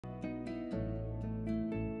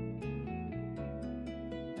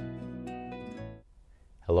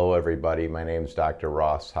Hello everybody, my name is Dr.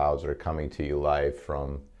 Ross Hauser, coming to you live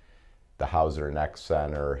from the Hauser Neck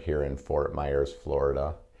Center here in Fort Myers,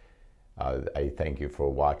 Florida. I thank you for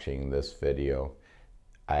watching this video.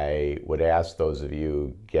 I would ask those of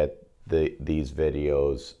you get these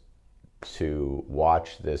videos to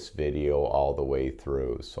watch this video all the way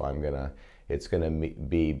through. So it's gonna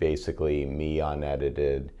be basically me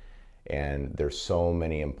unedited, and there's so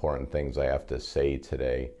many important things I have to say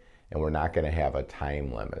today. And we're not going to have a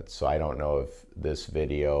time limit. So I don't know if this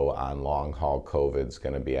video on long haul COVID is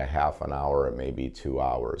going to be a half an hour or maybe 2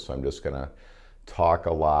 hours. So I'm just going to talk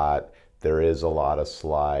a lot. There is a lot of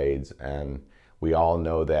slides, and we all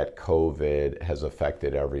know that COVID has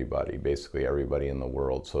affected everybody, basically everybody in the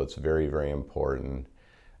world. So it's very, very important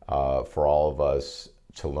for all of us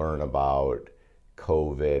to learn about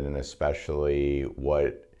COVID, and especially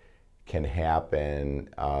what can happen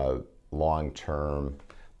long term,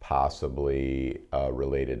 possibly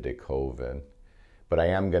related to COVID. But I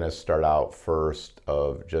am going to start out first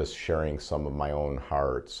of just sharing some of my own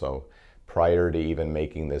heart. So prior to even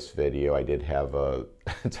making this video, I did have a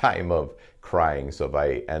time of crying. So if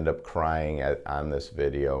I end up crying on this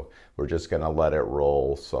video, we're just going to let it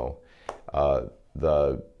roll. So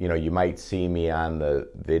you might see me on the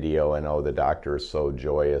video and, oh, the doctor is so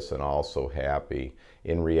joyous and all so happy.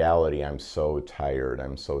 In reality, I'm so tired.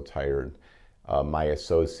 I'm so tired. My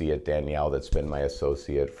associate, Danielle, that's been my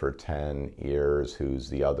associate for 10 years, who's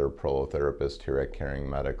the other prolotherapist here at Caring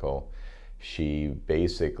Medical, she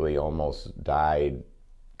basically almost died,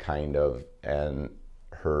 kind of, and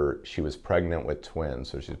she was pregnant with twins,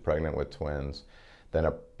 so she's pregnant with twins. Then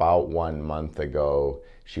about 1 month ago,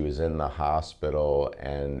 she was in the hospital,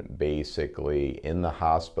 and basically in the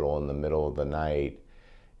hospital in the middle of the night,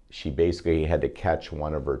 she basically had to catch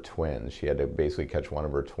one of her twins. She had to basically catch one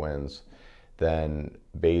of her twins. Then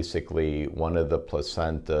basically one of the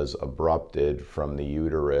placentas abrupted from the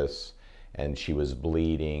uterus, and she was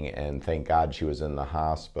bleeding, and thank God she was in the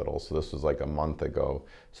hospital. So this was like a month ago.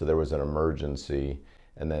 So there was an emergency.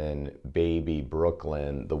 And then baby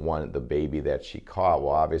Brooklyn, the baby that she caught,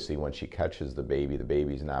 well, obviously when she catches the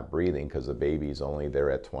baby's not breathing because the baby's only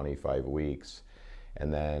there at 25 weeks.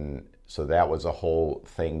 And then, so that was a whole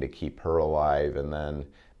thing to keep her alive. And then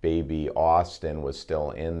baby Austin was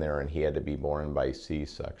still in there, and he had to be born by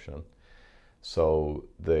C-section. So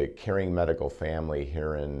the Caring Medical family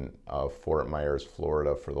here in Fort Myers,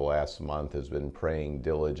 Florida, for the last month has been praying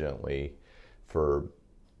diligently for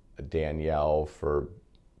Danielle, for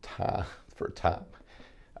Tom,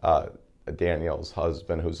 Danielle's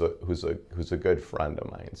husband, who's a good friend of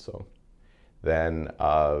mine. So then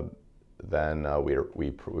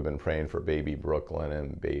we've been praying for baby Brooklyn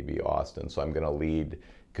and baby Austin. So I'm going to lead,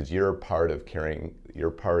 because you're part of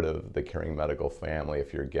the Caring Medical family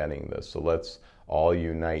if you're getting this. So let's all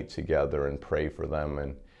unite together and pray for them.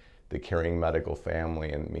 And the Caring Medical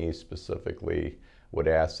family, and me specifically, would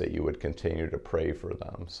ask that you would continue to pray for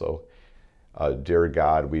them. So dear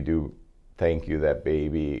God, we do thank you that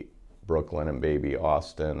baby Brooklyn and baby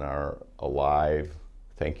Austin are alive.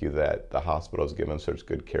 Thank you that the hospital has given such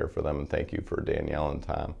good care for them, and thank you for Danielle and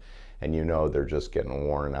Tom. And you know they're just getting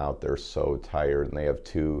worn out. They're so tired, and they have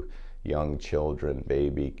 2 young children,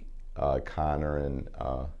 baby Connor and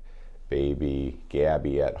baby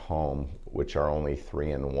Gabby at home, which are only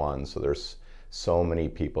 3 and 1. So there's so many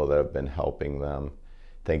people that have been helping them.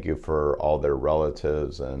 Thank you for all their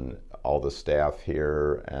relatives and all the staff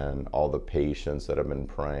here and all the patients that have been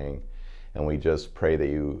praying. And we just pray that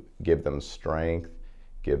you give them strength,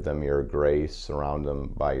 give them your grace, surround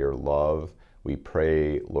them by your love. We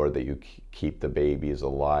pray, Lord, that you keep the babies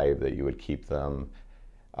alive, that you would keep them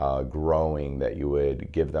growing, that you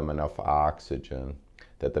would give them enough oxygen,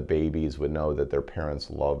 that the babies would know that their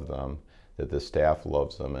parents love them, that the staff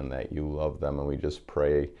loves them, and that you love them. And we just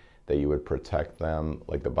pray that you would protect them.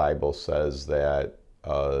 Like the Bible says that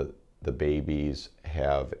the babies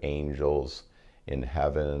have angels in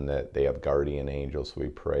heaven, and that they have guardian angels. So we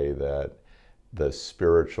pray that the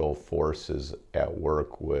spiritual forces at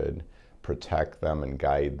work would protect them and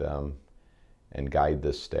guide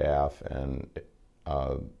the staff, and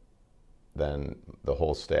then the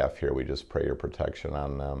whole staff here, we just pray your protection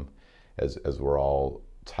on them as we're all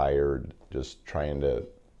tired, just trying to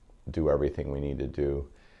do everything we need to do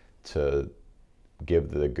to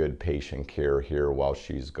give the good patient care here while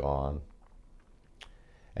she's gone.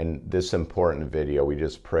 And this important video, we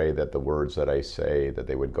just pray that the words that I say, that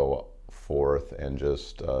they would go forth and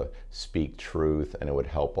just speak truth, and it would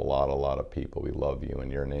help a lot of people. We love you.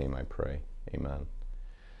 In your name I pray. Amen.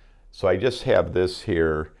 So I just have this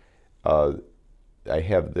here. I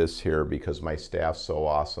have this here because my staff's so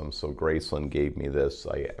awesome. So Graceland gave me this.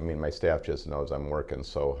 I mean, my staff just knows I'm working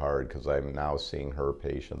so hard because I'm now seeing her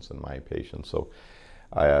patients and my patients. So,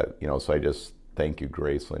 so I just thank you,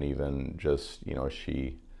 Graceland. Even just,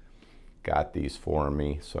 she got these for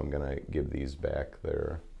me. So I'm going to give these back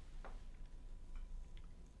there.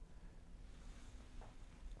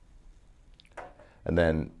 And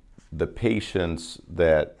then the patients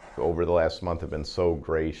that over the last month have been so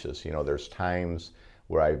gracious. There's times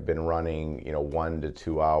where I've been running, 1 to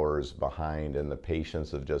 2 hours behind, and the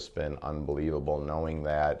patients have just been unbelievable, knowing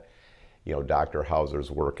that, Dr.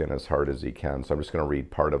 Hauser's working as hard as he can. So I'm just going to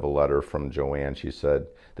read part of a letter from Joanne. She said,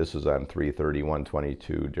 this was on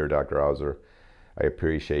 3/31/22. Dear Dr. Hauser, I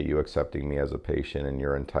appreciate you accepting me as a patient and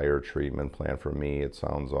your entire treatment plan for me. It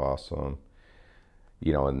sounds awesome.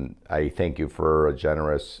 And I thank you for a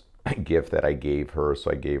generous gift that I gave her.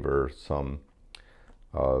 So I gave her some,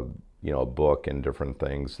 a book and different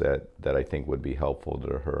things that I think would be helpful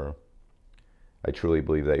to her. I truly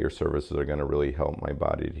believe that your services are going to really help my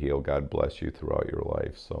body to heal. God bless you throughout your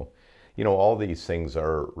life. So, all these things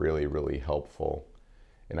are really, really helpful.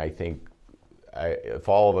 And I think if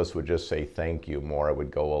all of us would just say thank you more, it would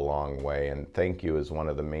go a long way. And thank you is one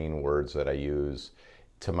of the main words that I use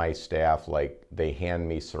to my staff. Like, they hand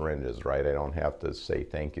me syringes, right? I don't have to say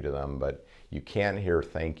thank you to them, but you can't hear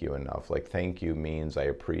thank you enough. Like, thank you means I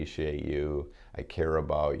appreciate you, I care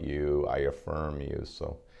about you, I affirm you.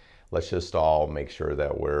 So let's just all make sure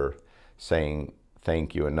that we're saying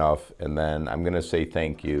thank you enough. And then I'm going to say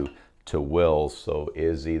thank you to Will. So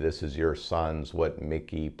Izzy, this is your son's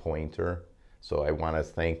Mickey pointer. So I want to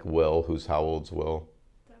thank Will, who's how old's Will?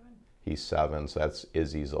 7. He's 7, so that's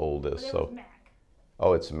Izzy's oldest. But it was Mac.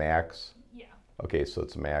 Oh, it's Max? Yeah. Okay, so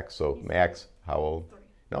it's Max. So Max, how old? 3.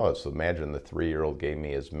 No, so imagine the 3-year-old gave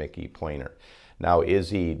me his Mickey pointer. Now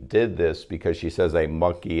Izzy did this because she says I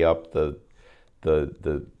monkey up the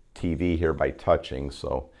TV here by touching.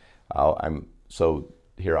 So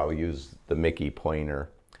here I'll use the Mickey pointer.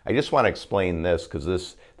 I just want to explain this because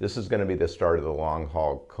this is going to be the start of the long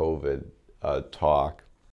haul COVID talk.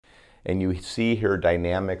 And you see here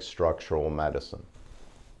dynamic structural medicine,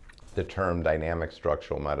 the term dynamic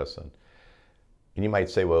structural medicine. And you might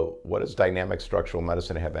say, well, what does dynamic structural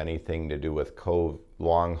medicine have anything to do with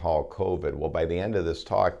long haul COVID? Well, by the end of this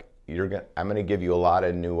talk, I'm going to give you a lot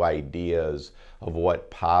of new ideas of what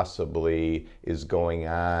possibly is going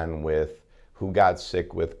on with who got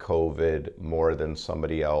sick with COVID more than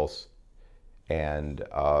somebody else, and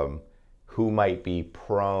who might be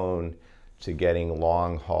prone to getting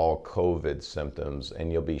long-haul COVID symptoms.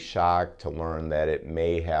 And you'll be shocked to learn that it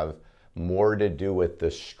may have more to do with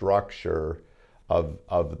the structure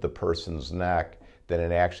of the person's neck than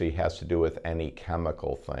it actually has to do with any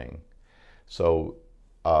chemical thing. So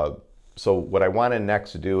what I want to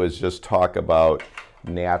next do is just talk about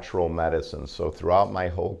natural medicine. So throughout my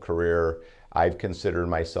whole career, I've considered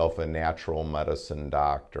myself a natural medicine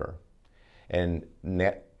doctor. And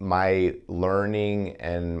my learning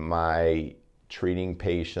and my treating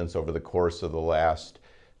patients over the course of the last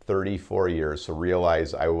 34 years, so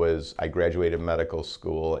realize I graduated medical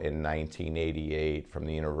school in 1988 from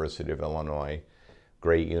the University of Illinois.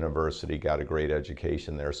 Great university, got a great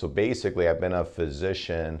education there. So basically I've been a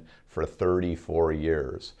physician for 34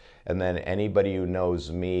 years. And then anybody who knows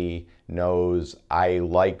me knows I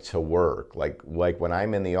like to work. Like when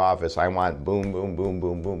I'm in the office, I want boom, boom, boom,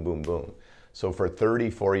 boom, boom, boom, boom. So for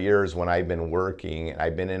 34 years when I've been working,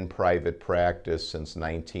 I've been in private practice since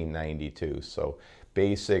 1992. So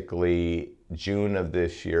basically June of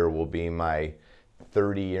this year will be my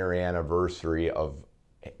 30-year anniversary of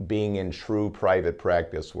being in true private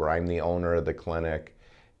practice, where I'm the owner of the clinic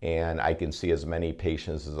and I can see as many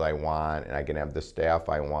patients as I want and I can have the staff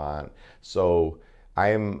I want. So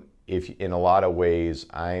in a lot of ways,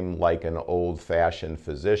 I'm like an old-fashioned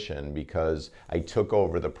physician, because I took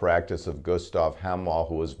over the practice of Gustav Hemwall,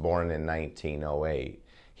 who was born in 1908.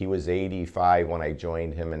 He was 85 when I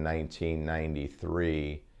joined him in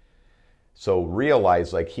 1993. So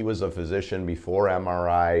realize, like, he was a physician before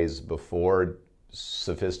MRIs, before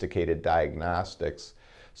sophisticated diagnostics.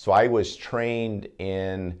 So I was trained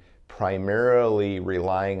in primarily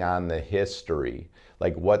relying on the history,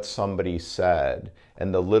 like what somebody said,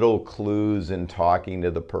 and the little clues in talking to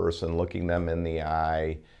the person, looking them in the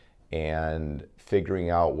eye, and figuring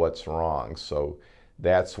out what's wrong. So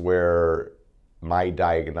that's where my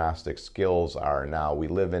diagnostic skills are now. We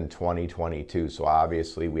live in 2022, so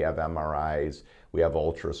obviously we have MRIs, we have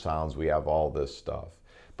ultrasounds, we have all this stuff.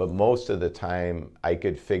 But most of the time, I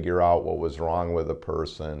could figure out what was wrong with a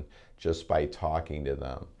person just by talking to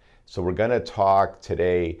them. So we're going to talk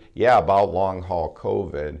today, yeah, about long haul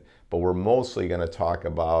COVID, but we're mostly going to talk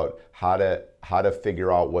about how to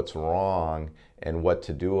figure out what's wrong and what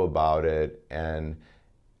to do about it, and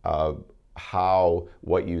how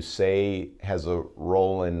what you say has a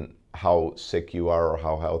role in how sick you are or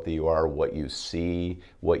how healthy you are, what you see,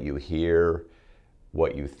 what you hear,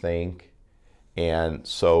 what you think. And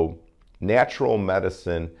so natural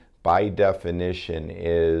medicine, by definition,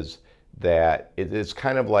 is that it's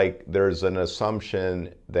kind of like there's an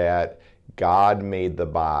assumption that God made the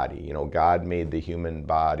body, you know, God made the human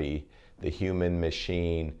body, the human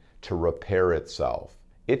machine, to repair itself.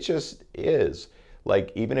 It just is.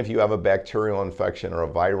 Like, even if you have a bacterial infection or a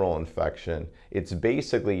viral infection, it's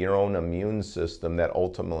basically your own immune system that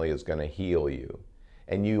ultimately is going to heal you.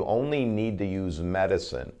 And you only need to use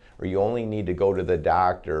medicine, or you only need to go to the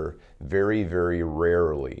doctor very, very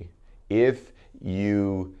rarely. If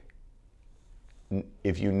you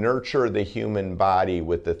nurture the human body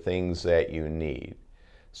with the things that you need.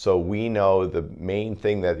 So we know the main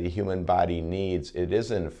thing that the human body needs, it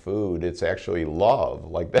isn't food, it's actually love.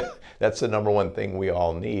 Like that's the number one thing we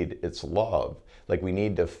all need. It's love. Like, we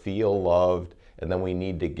need to feel loved, and then we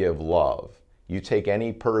need to give love. You take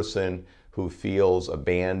any person who feels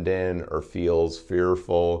abandoned or feels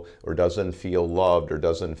fearful or doesn't feel loved or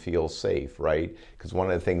doesn't feel safe, right? Because one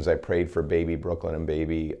of the things I prayed for baby Brooklyn and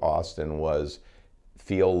baby Austin was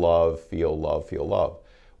feel love, feel love, feel love.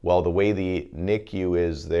 Well, the way the NICU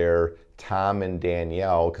is there, Tom and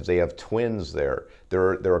Danielle, because they have twins there,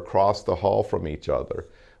 they're across the hall from each other.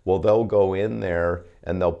 Well, they'll go in there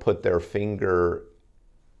and they'll put their finger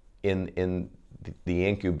in the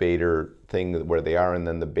incubator thing where they are, and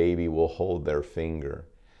then the baby will hold their finger.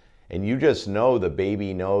 And you just know the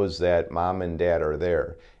baby knows that mom and dad are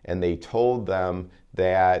there. And they told them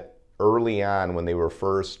that early on, when they were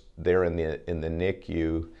first there in the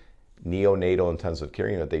NICU, neonatal intensive care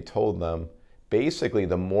unit, they told them basically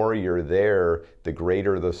the more you're there, the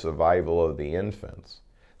greater the survival of the infants.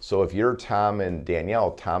 So if you're Tom and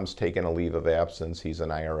Danielle, Tom's taken a leave of absence, he's an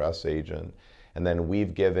IRS agent, and then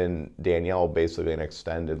we've given Danielle basically an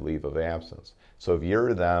extended leave of absence. So if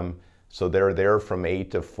you're them, so they're there from 8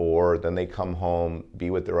 to 4, then they come home, be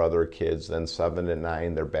with their other kids, then 7 to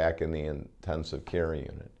 9, they're back in the intensive care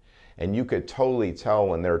unit. And you could totally tell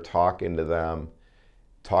when they're talking to them,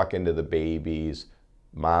 talking to the babies,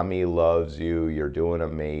 mommy loves you, you're doing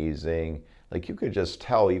amazing. Like, you could just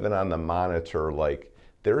tell even on the monitor, like,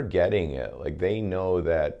 they're getting it. Like, they know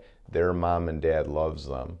that their mom and dad loves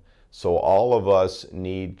them. So all of us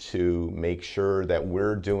need to make sure that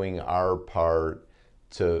we're doing our part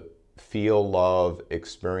to feel love,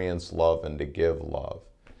 experience love, and to give love.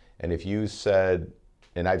 And if you said,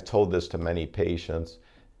 and I've told this to many patients,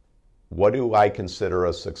 what do I consider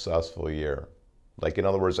a successful year? Like, in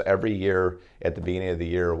other words, every year at the beginning of the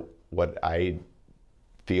year, what I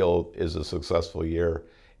feel is a successful year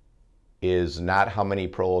is not how many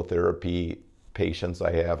prolotherapy patients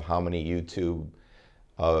I have, how many YouTube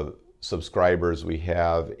subscribers we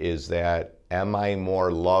have, is that am I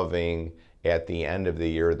more loving at the end of the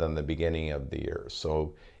year than the beginning of the year?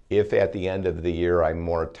 So if at the end of the year I'm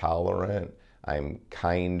more tolerant, I'm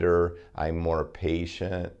kinder, I'm more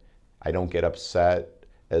patient, I don't get upset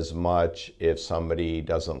as much if somebody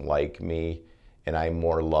doesn't like me, and I'm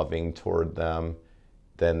more loving toward them,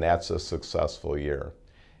 then that's a successful year.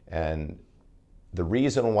 And the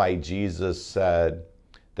reason why Jesus said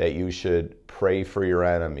that you should pray for your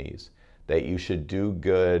enemies, that you should do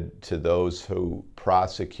good to those who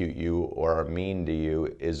prosecute you or are mean to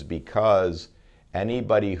you, is because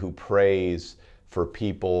anybody who prays for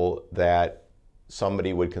people that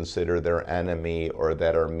somebody would consider their enemy or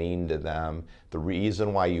that are mean to them, the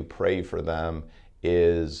reason why you pray for them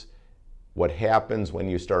is what happens when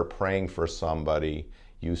you start praying for somebody,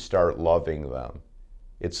 you start loving them.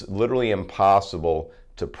 It's literally impossible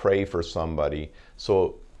to pray for somebody.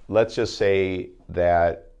 So let's just say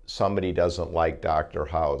that somebody doesn't like Dr.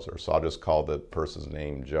 Hauser. So I'll just call the person's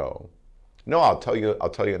name Joe. No, I'll tell you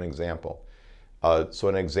an example. So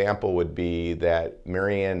an example would be that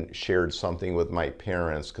Marianne shared something with my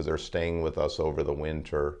parents because they're staying with us over the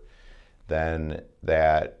winter, then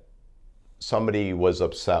that somebody was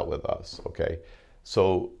upset with us, okay?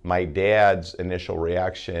 So my dad's initial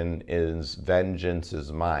reaction is vengeance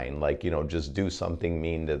is mine, like, you know, just do something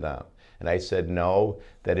mean to them. And I said, no,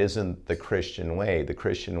 that isn't the Christian way. The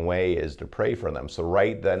Christian way is to pray for them. So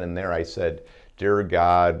right then and there I said, dear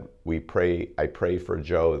God, I pray for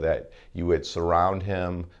Joe that you would surround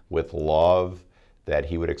him with love, that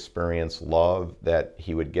he would experience love, that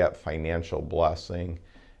he would get financial blessing,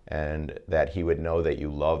 and that he would know that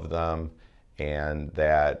you love them, and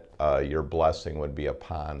that your blessing would be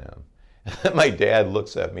upon him. And my dad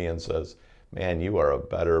looks at me and says, man, you are a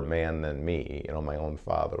better man than me. You know, my own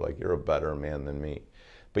father, like, you're a better man than me.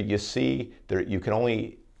 But you see, there's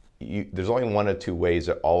only one of two ways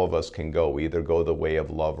that all of us can go. We either go the way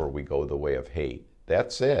of love or we go the way of hate.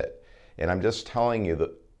 That's it. And I'm just telling you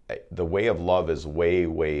that the way of love is way,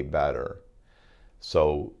 way better.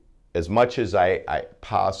 So as much as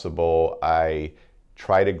possible, I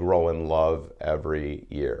try to grow in love every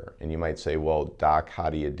year. And you might say, well, Doc, how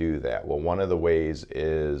do you do that? Well, one of the ways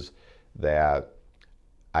is that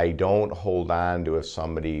I don't hold on to if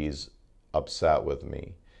somebody's upset with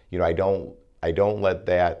me. You know, I don't let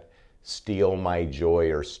that steal my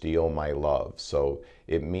joy or steal my love. So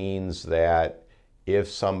it means that if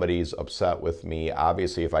somebody's upset with me,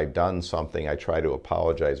 obviously if I've done something, I try to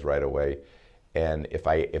apologize right away. And if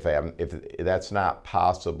that's not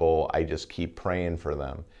possible, I just keep praying for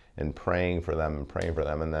them and praying for them and praying for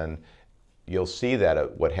them. And then you'll see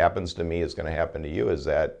that what happens to me is going to happen to you, is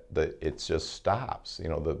that it just stops. You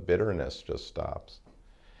know, the bitterness just stops.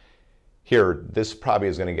 Here, this probably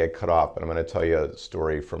is going to get cut off, but I'm going to tell you a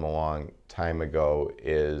story from a long time ago,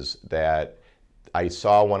 is that I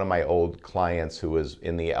saw one of my old clients who was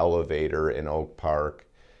in the elevator in Oak Park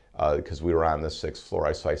because we were on the 6th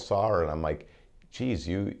floor. So I saw her and I'm like, geez,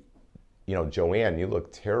 you know, Joanne, you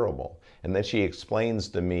look terrible. And then she explains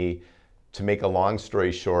to me, to make a long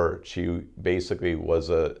story short, she basically was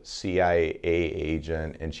a CIA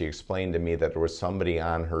agent, and she explained to me that there was somebody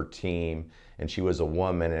on her team, and she was a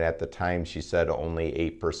woman, and at the time she said only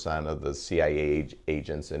 8% of the CIA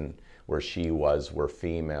agents in where she was were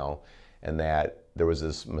female, and that there was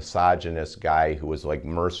this misogynist guy who was like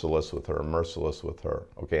merciless with her,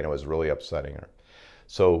 okay, and it was really upsetting her.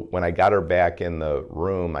 So when I got her back in the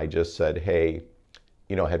room, I just said, hey,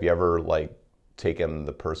 you know, have you ever like taken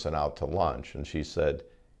the person out to lunch? And she said,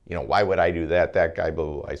 you know, why would I do that? That guy, blah,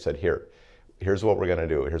 blah, blah. I said, here's what we're gonna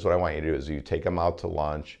do. Here's what I want you to do is you take him out to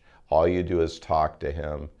lunch. All you do is talk to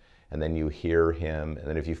him, and then you hear him. And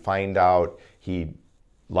then if you find out he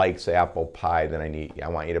likes apple pie, then I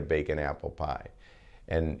want you to bake an apple pie.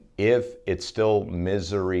 And if it's still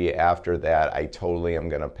misery after that, I totally am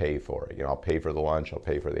gonna pay for it. You know, I'll pay for the lunch, I'll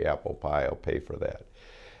pay for the apple pie, I'll pay for that.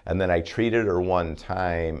 And then I treated her one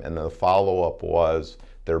time, and the follow-up was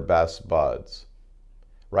they're best buds,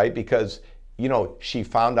 right? Because, you know, she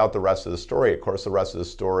found out the rest of the story. Of course, the rest of the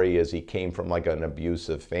story is he came from like an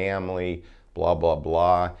abusive family, blah, blah,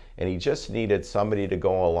 blah. And he just needed somebody to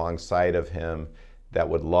go alongside of him that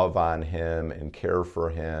would love on him and care for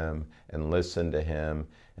him and listen to him.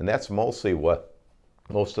 And that's mostly what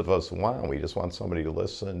most of us want. We just want somebody to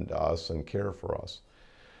listen to us and care for us.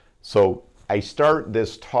 So I start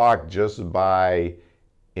this talk just by,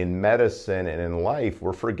 in medicine and in life,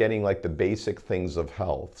 we're forgetting like the basic things of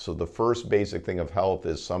health. So the first basic thing of health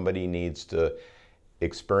is somebody needs to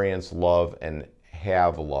experience love and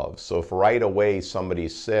have love. So if right away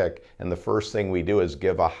somebody's sick and the first thing we do is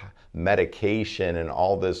give a medication and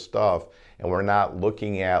all this stuff, and we're not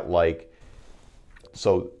looking at like,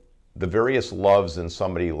 so the various loves in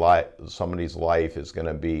somebody's life is going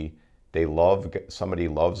to be, somebody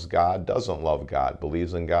loves God, doesn't love God,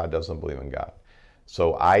 believes in God, doesn't believe in God.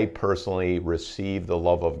 So I personally receive the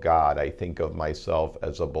love of God. I think of myself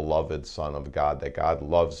as a beloved son of God, that God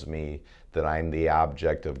loves me, that I'm the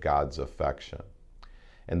object of God's affection.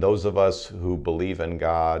 And those of us who believe in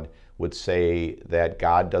God would say that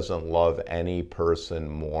God doesn't love any person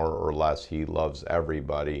more or less. He loves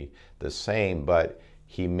everybody the same, but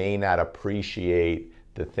he may not appreciate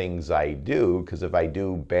the things I do, because if I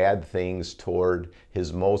do bad things toward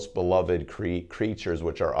his most beloved creatures,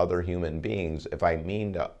 which are other human beings, if I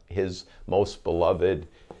mean to his most beloved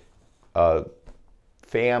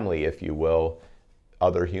family, if you will,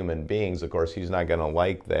 other human beings, of course, he's not going to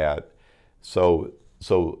like that. So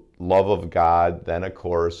love of God, then of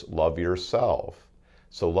course, love yourself.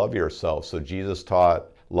 So love yourself. So Jesus taught,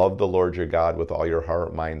 love the Lord your God with all your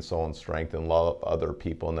heart, mind, soul, and strength, and love other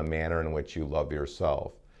people in the manner in which you love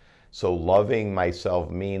yourself. So loving myself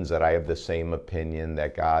means that I have the same opinion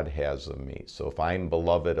that God has of me. So if I'm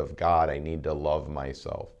beloved of God, I need to love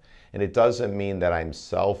myself. And it doesn't mean that I'm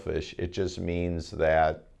selfish. It just means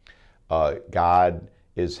that God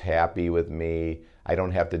is happy with me. I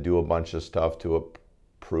don't have to do a bunch of stuff to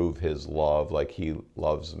prove his love, like he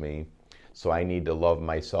loves me. So I need to love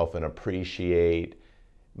myself and appreciate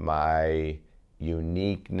my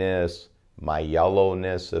uniqueness, my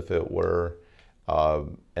yellowness, if it were.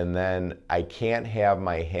 And then I can't have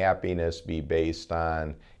my happiness be based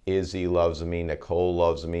on Izzy loves me, Nicole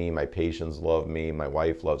loves me, my patients love me, my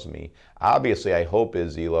wife loves me. Obviously, I hope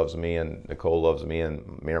Izzy loves me and Nicole loves me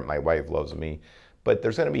and my wife loves me. But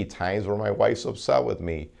there's going to be times where my wife's upset with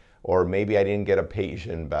me, or maybe I didn't get a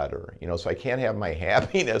patient better. You know, so I can't have my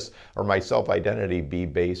happiness or my self-identity be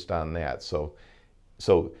based on that. So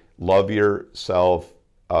love yourself,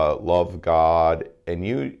 love God, and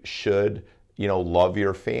you should, you know, love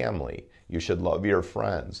your family. You should love your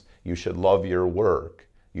friends. You should love your work.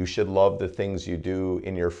 You should love the things you do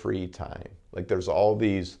in your free time. Like there's all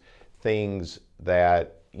these things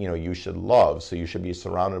that, you know, you should love. So you should be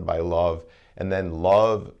surrounded by love. And then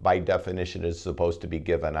love, by definition, is supposed to be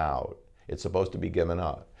given out. It's supposed to be given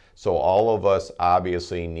out. So all of us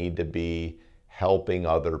obviously need to be helping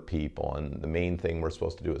other people. And the main thing we're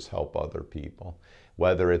supposed to do is help other people.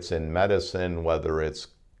 Whether it's in medicine, whether it's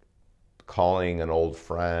calling an old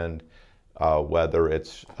friend, whether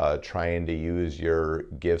it's trying to use your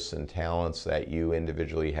gifts and talents that you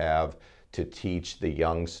individually have to teach the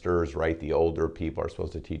youngsters, right? The older people are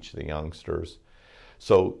supposed to teach the youngsters.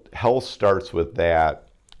 So health starts with that.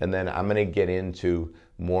 And then I'm going to get into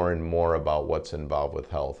more and more about what's involved with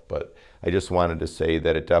health. But I just wanted to say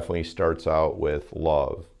that it definitely starts out with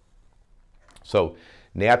love. So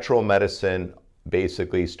natural medicine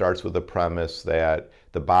basically starts with the premise that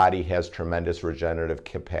the body has tremendous regenerative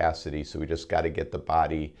capacity. So we just got to get the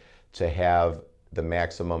body to have the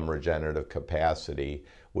maximum regenerative capacity,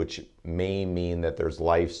 which may mean that there's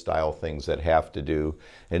lifestyle things that have to do.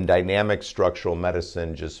 And dynamic structural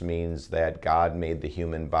medicine just means that God made the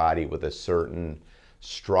human body with a certain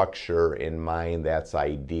structure in mind that's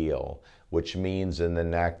ideal, which means in the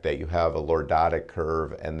neck that you have a lordotic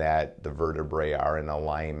curve and that the vertebrae are in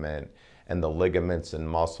alignment and the ligaments and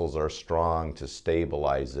muscles are strong to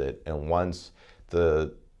stabilize it. And once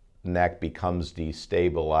the neck becomes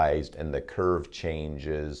destabilized and the curve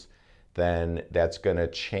changes, then that's going to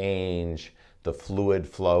change the fluid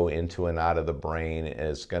flow into and out of the brain, and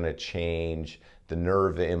it's going to change the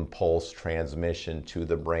nerve impulse transmission to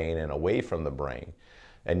the brain and away from the brain.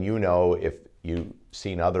 And you know, if you've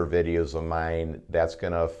seen other videos of mine, that's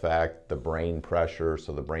going to affect the brain pressure,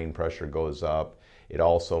 so the brain pressure goes up. It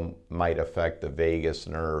also might affect the vagus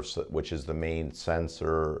nerve, which is the main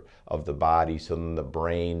sensor of the body. So then the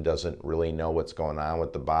brain doesn't really know what's going on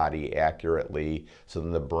with the body accurately. So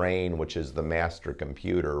then the brain, which is the master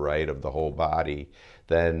computer, right, of the whole body,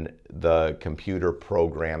 then the computer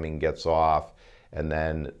programming gets off, and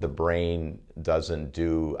then the brain doesn't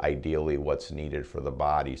do ideally what's needed for the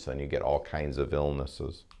body. So then you get all kinds of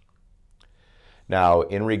illnesses. Now,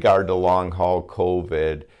 in regard to long-haul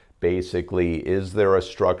COVID, basically, is there a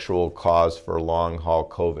structural cause for long-haul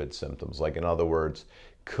COVID symptoms? Like, in other words,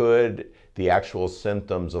 could the actual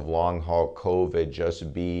symptoms of long-haul COVID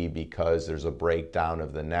just be because there's a breakdown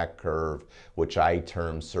of the neck curve, which I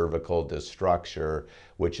term cervical destructure,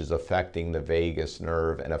 which is affecting the vagus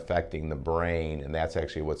nerve and affecting the brain, and that's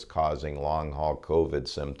actually what's causing long-haul COVID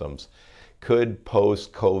symptoms? Could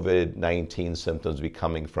post-COVID-19 symptoms be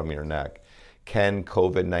coming from your neck? Can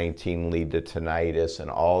COVID-19 lead to tinnitus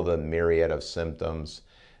and all the myriad of symptoms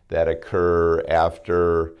that occur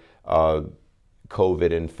after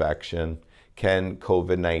COVID infection? Can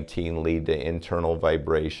COVID-19 lead to internal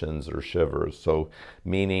vibrations or shivers? So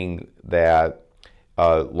meaning that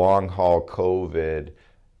long-haul COVID,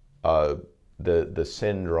 the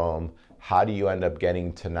syndrome, how do you end up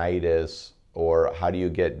getting tinnitus, or how do you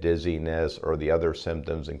get dizziness or the other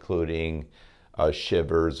symptoms, including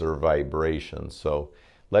shivers or vibrations? So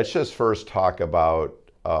let's just first talk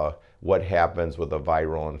about what happens with a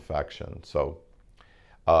viral infection. So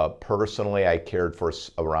personally, I cared for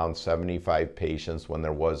around 75 patients when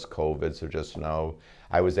there was COVID. So just know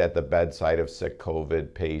I was at the bedside of sick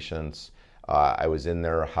COVID patients. I was in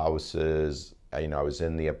their houses. I was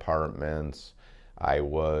in the apartments. I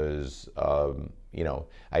was,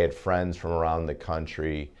 I had friends from around the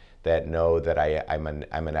country that know that I'm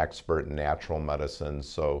an expert in natural medicine.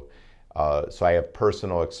 So I have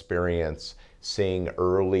personal experience seeing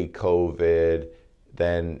early COVID,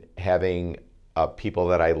 then having people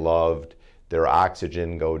that I loved, their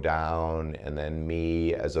oxygen go down, and then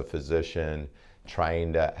me as a physician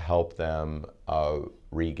trying to help them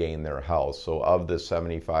regain their health. So of the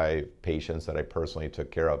 75 patients that I personally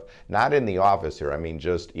took care of, not in the office here, I mean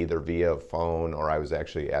just either via phone or I was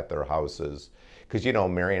actually at their houses. Because,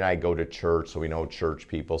 Mary and I go to church, so we know church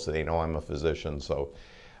people, so they know I'm a physician. So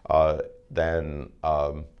then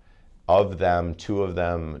of them, 2 of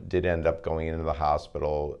them did end up going into the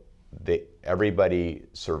hospital. Everybody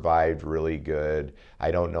survived really good.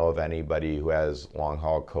 I don't know of anybody who has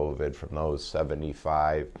long-haul COVID from those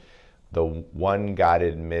 75. The one got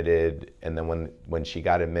admitted, and then when she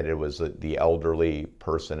got admitted, was the elderly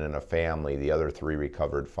person in a family. The other 3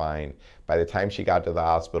 recovered fine. By the time she got to the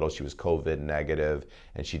hospital, she was COVID negative,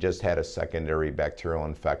 and she just had a secondary bacterial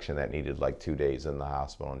infection that needed like 2 days in the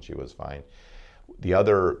hospital, and she was fine. The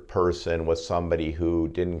other person was somebody who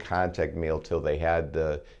didn't contact me until they had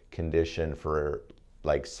the condition for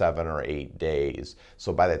like 7 or 8 days.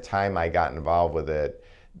 So by the time I got involved with it,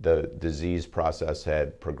 the disease process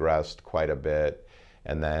had progressed quite a bit.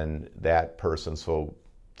 And then that person, so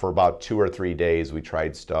for about 2 or 3 days, we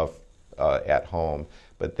tried stuff at home,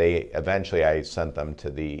 but eventually I sent them to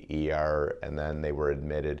the ER, and then they were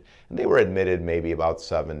admitted. And they were admitted maybe about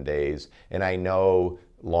 7 days. And I know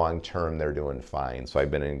long term they're doing fine. So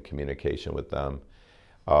I've been in communication with them.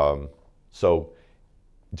 So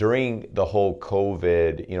during the whole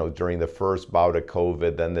COVID, you know, during the first bout of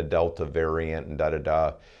COVID, then the Delta variant and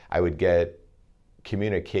I would get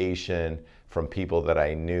communication from people that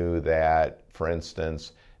I knew that, for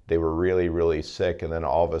instance, they were really, really sick, and then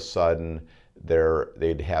all of a sudden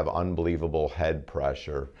they'd have unbelievable head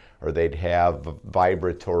pressure, or they'd have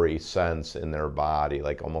vibratory sense in their body,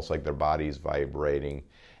 like almost like their body's vibrating.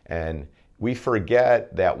 And we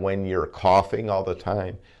forget that when you're coughing all the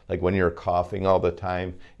time,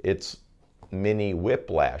 it's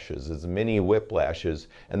mini-whiplashes.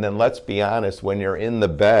 And then let's be honest, when you're in the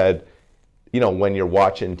bed, you know, when you're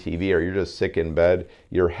watching TV or you're just sick in bed,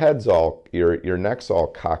 your neck's all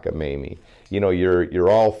cockamamie. You know, you're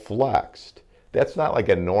all flexed. That's not like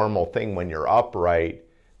a normal thing when you're upright.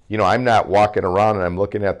 You know, I'm not walking around and I'm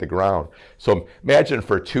looking at the ground. So imagine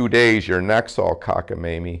for 2 days your neck's all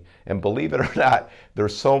cockamamie. And believe it or not,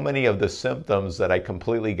 there's so many of the symptoms that I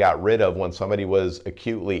completely got rid of when somebody was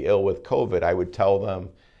acutely ill with COVID. I would tell them,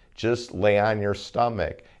 just lay on your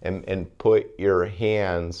stomach and put your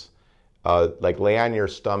hands, like lay on your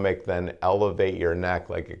stomach, then elevate your neck,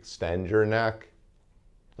 like extend your neck.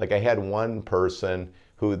 Like I had one person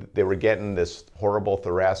who they were getting this horrible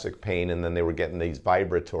thoracic pain, and then they were getting these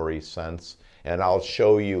vibratory sense. And I'll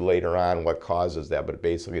show you later on what causes that, but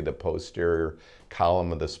basically the posterior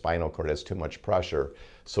column of the spinal cord has too much pressure.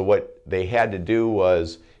 So what they had to do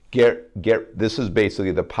was this is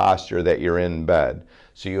basically the posture that you're in bed.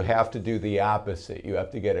 So you have to do the opposite. You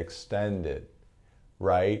have to get extended,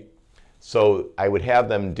 right? So I would have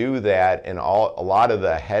them do that, and a lot of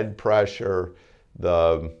the head pressure,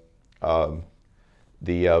 the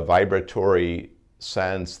vibratory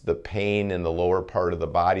sense, the pain in the lower part of the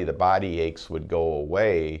body aches would go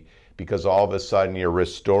away, because all of a sudden you're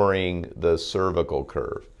restoring the cervical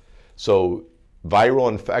curve. So viral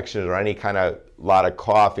infections or any kind of lot of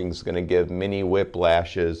coughing is going to give mini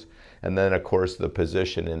whiplashes. And then of course the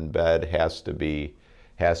position in bed has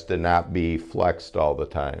to not be flexed all the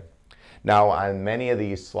time. Now on many of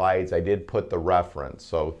these slides I did put the reference,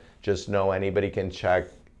 so just know anybody can check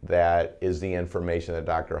that is the information that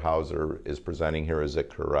Dr. Hauser is presenting here, is it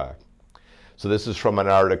correct? So this is from an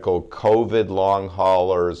article, COVID Long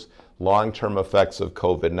Haulers, Long-Term Effects of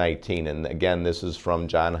COVID-19. And again, this is from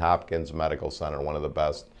Johns Hopkins Medical Center, one of the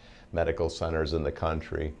best medical centers in the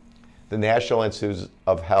country. The National Institutes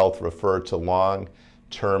of Health referred to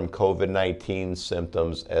long-term COVID-19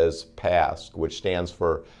 symptoms as PASC, which stands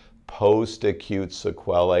for post-acute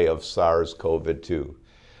sequelae of SARS-CoV-2.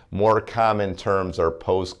 More common terms are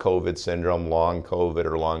post-COVID syndrome, long COVID,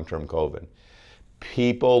 or long-term COVID.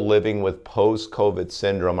 People living with post-COVID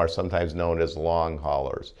syndrome are sometimes known as long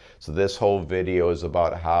haulers. So this whole video is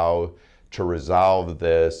about how to resolve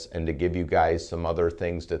this and to give you guys some other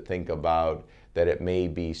things to think about, that it may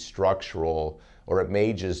be structural, or it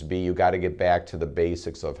may just be you got to get back to the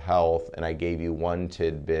basics of health. And I gave you one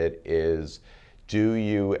tidbit is, do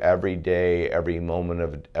you every day, every moment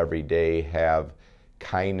of every day have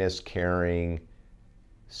kindness, caring,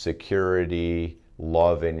 security,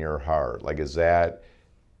 love in your heart? Like, is that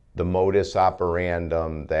the modus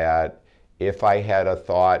operandum, that if I had a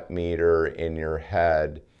thought meter in your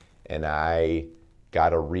head and I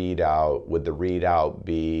got a readout, would the readout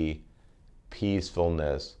be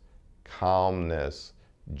peacefulness, calmness,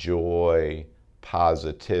 joy,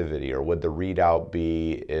 positivity? Or would the readout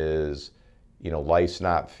be is, you know, life's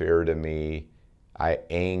not fair to me,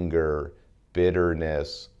 anger,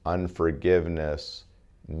 bitterness, unforgiveness,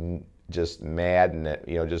 just madness,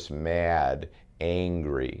 you know, just mad,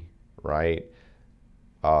 angry, right?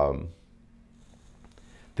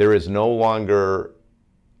 There is no longer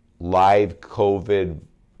live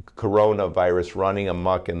coronavirus running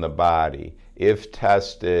amok in the body. If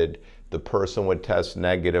tested, the person would test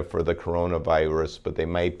negative for the coronavirus, but they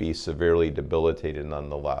might be severely debilitated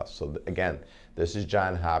nonetheless. So again, this is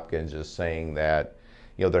Johns Hopkins just saying that,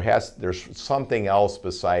 you know, there's something else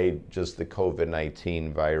beside just the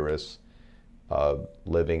COVID-19 virus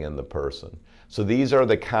living in the person. So these are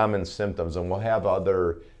the common symptoms, and we'll have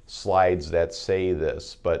other slides that say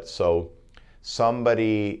this, but so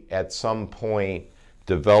somebody at some point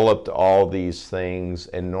developed all these things,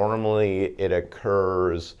 and normally it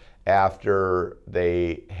occurs after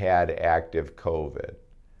they had active COVID.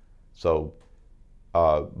 So,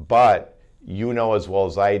 but you know as well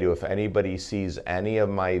as I do, if anybody sees any of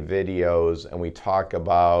my videos and we talk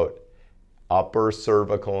about upper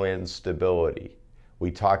cervical instability,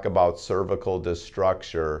 we talk about cervical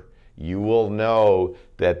destructure, you will know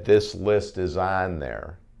that this list is on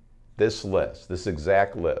there. This list, this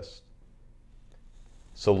exact list.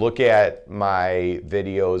 So look at my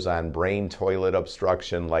videos on brain toilet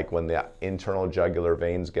obstruction, like when the internal jugular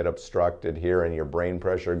veins get obstructed here and your brain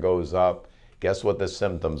pressure goes up. Guess what the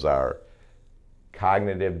symptoms are?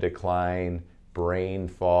 Cognitive decline, brain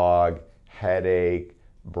fog, headache,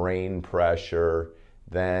 brain pressure.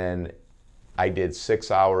 Then I did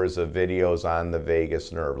 6 hours of videos on the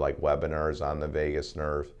vagus nerve, like webinars on the vagus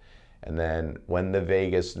nerve. And then when the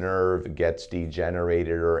vagus nerve gets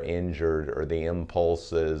degenerated or injured, or the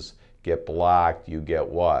impulses get blocked, you get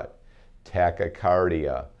what?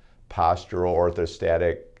 Tachycardia, postural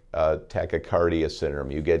orthostatic tachycardia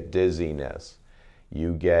syndrome. You get dizziness.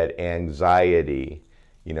 You get anxiety.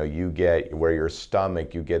 You know, you get where your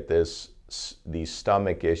stomach, you get these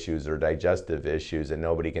stomach issues or digestive issues, and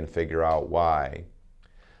nobody can figure out why.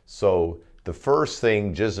 So the first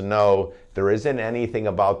thing, just know there isn't anything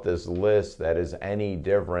about this list that is any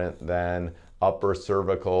different than upper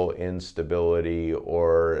cervical instability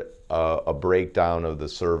or a breakdown of the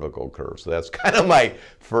cervical curve. So that's kind of my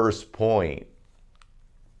first point.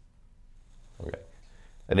 Okay.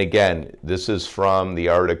 And again, this is from the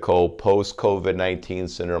article Post-COVID-19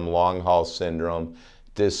 Syndrome, Long Haul Syndrome,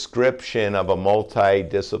 Description of a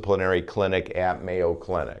Multidisciplinary Clinic at Mayo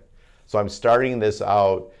Clinic. So I'm starting this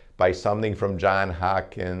out by something from Johns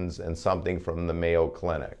Hopkins and something from the Mayo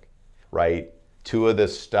Clinic, right? Two of the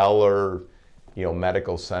stellar, you know,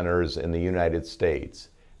 medical centers in the United States.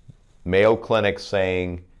 Mayo Clinic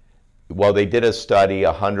saying, well, they did a study,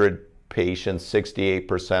 100 patients,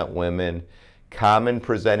 68% women. Common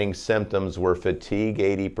presenting symptoms were fatigue,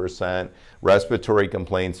 80%, respiratory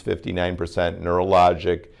complaints, 59%,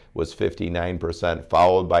 neurologic was 59%,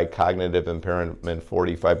 followed by cognitive impairment,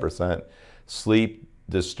 45%, sleep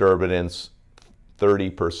disturbance,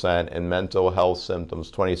 30%, and mental health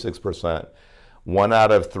symptoms, 26%. 1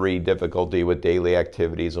 out of 3 difficulty with daily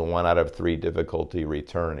activities, and 1 out of 3 difficulty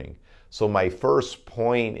returning. So my first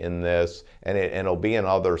point in this, and it'll be in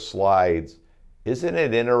other slides, isn't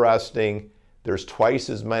it interesting? There's twice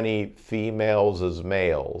as many females as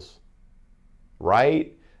males,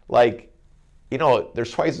 right? Like, you know,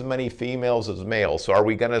 there's twice as many females as males. So are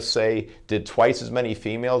we going to say, did twice as many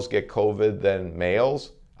females get COVID than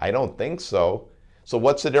males? I don't think so. So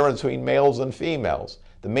what's the difference between males and females?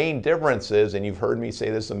 The main difference is, and you've heard me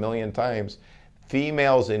say this a million times,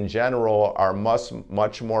 females in general are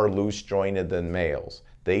much more loose jointed than males.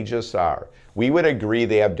 They just are. We would agree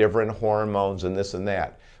they have different hormones and this and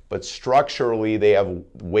that, but structurally they have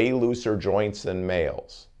way looser joints than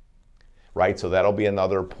males, right? So that'll be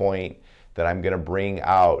another point that I'm going to bring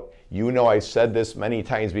out. You know, I've said this many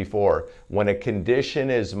times before, when a condition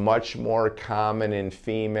is much more common in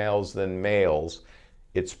females than males,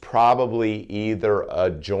 it's probably either a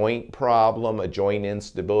joint problem, a joint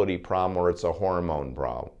instability problem, or it's a hormone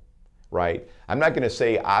problem, right? I'm not going to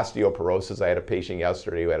say osteoporosis. I had a patient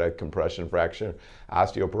yesterday who had a compression fracture,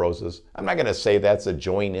 osteoporosis. I'm not going to say that's a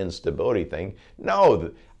joint instability thing.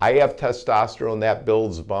 No, I have testosterone that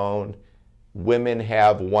builds bone. Women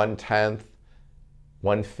have 1/10,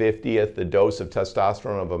 1/50th the dose of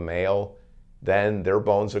testosterone of a male. Then their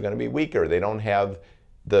bones are going to be weaker. They don't have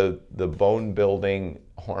the bone building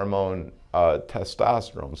hormone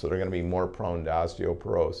testosterone, so they're going to be more prone to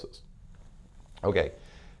osteoporosis. Okay.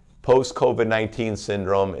 Post-COVID-19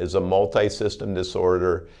 syndrome is a multi-system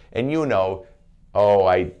disorder, and you know, oh,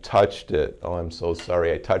 I touched it. Oh, I'm so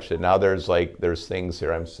sorry, I touched it. Now there's things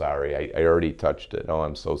here, I'm sorry, I already touched it. Oh,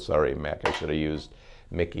 I'm so sorry, Mac, I should have used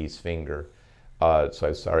Mickey's finger. So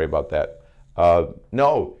I'm sorry about that.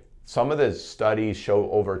 No, some of the studies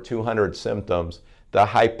show over 200 symptoms.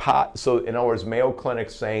 So in other words, Mayo Clinic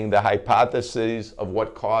saying the hypothesis of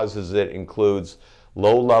what causes it includes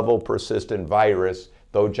low-level persistent virus,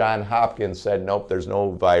 though Johns Hopkins said, nope, there's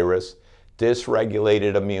no virus,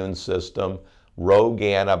 dysregulated immune system, rogue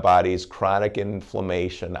antibodies, chronic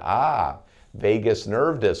inflammation, vagus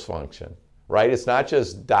nerve dysfunction, right? It's not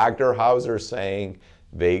just Dr. Hauser saying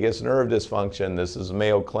vagus nerve dysfunction. This is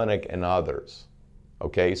Mayo Clinic and others.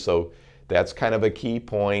 Okay, so that's kind of a key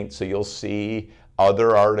point. So you'll see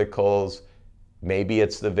other articles. Maybe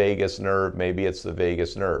it's the vagus nerve, maybe it's the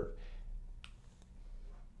vagus nerve.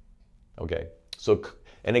 Okay, so,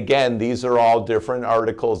 and again, these are all different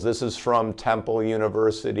articles. This is from Temple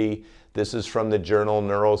University. This is from the journal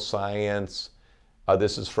Neuroscience.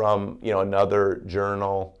 This is from, another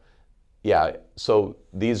journal. Yeah, so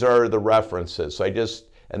these are the references. So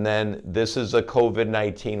and then this is a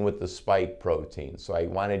COVID-19 with the spike protein. So I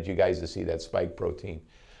wanted you guys to see that spike protein.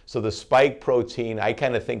 So the spike protein, I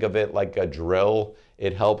kind of think of it like a drill.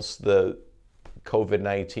 It helps the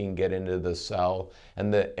COVID-19 get into the cell,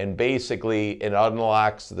 and basically it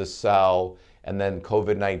unlocks the cell, and then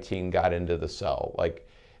COVID-19 got into the cell.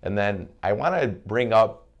 And then I want to bring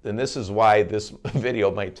up, and this is why this video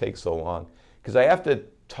might take so long, because I have to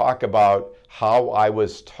talk about how I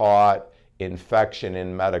was taught infection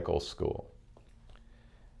in medical school.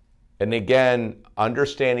 And again,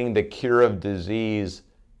 understanding the cure of disease,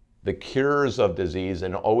 the cures of disease,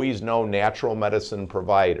 and always know natural medicine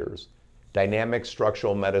providers, dynamic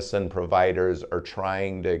structural medicine providers are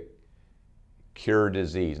trying to cure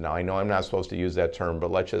disease. Now, I know I'm not supposed to use that term,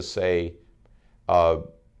 but let's just say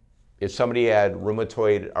if somebody had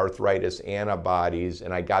rheumatoid arthritis antibodies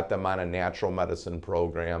and I got them on a natural medicine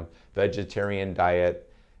program, vegetarian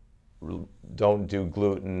diet, don't do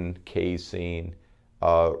gluten, casein,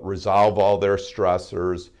 resolve all their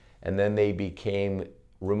stressors, and then they became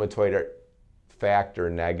rheumatoid factor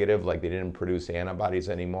negative, like they didn't produce antibodies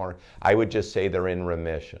anymore, I would just say they're in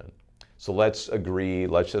remission. So let's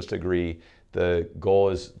just agree, the goal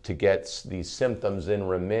is to get these symptoms in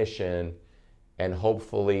remission, and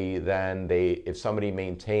hopefully then if somebody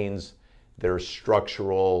maintains their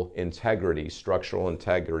structural integrity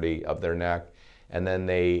of their neck, and then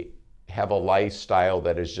they have a lifestyle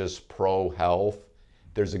that is just pro-health,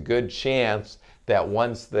 there's a good chance that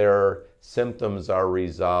once their symptoms are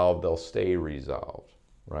resolved, they'll stay resolved,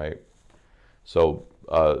 right? So,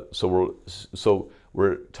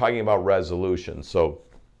 we're talking about resolution. So,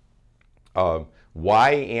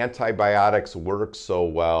 why antibiotics work so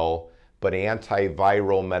well, but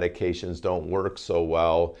antiviral medications don't work so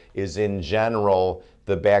well, is in general,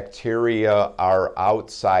 the bacteria are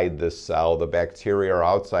outside the cell. The bacteria are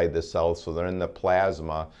outside the cell, so they're in the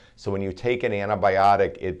plasma. So when you take an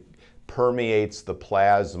antibiotic, it permeates the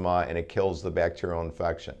plasma and it kills the bacterial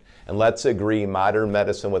infection. And let's agree, modern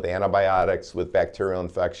medicine with antibiotics with bacterial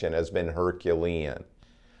infection has been Herculean,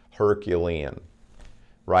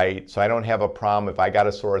 right? So I don't have a problem if I got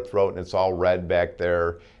a sore throat and it's all red back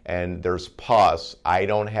there and there's pus. I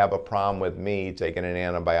don't have a problem with me taking an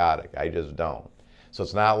antibiotic. I just don't. So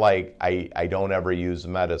it's not like I don't ever use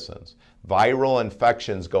medicines. Viral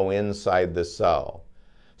infections go inside the cell.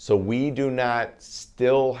 So we do not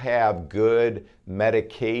still have good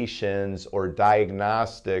medications or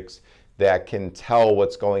diagnostics that can tell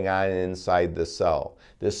what's going on inside the cell.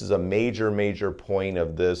 This is a major, major point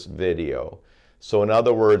of this video. So in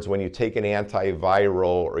other words, when you take an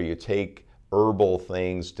antiviral or you take herbal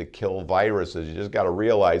things to kill viruses, you just got to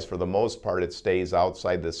realize for the most part it stays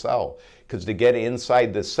outside the cell. Because to get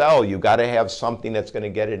inside the cell, you got to have something that's going to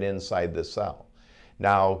get it inside the cell.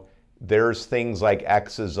 Now, there's things like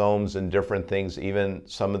exosomes and different things, even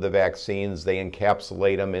some of the vaccines, they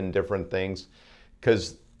encapsulate them in different things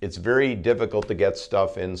because it's very difficult to get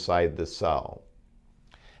stuff inside the cell.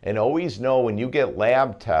 And always know when you get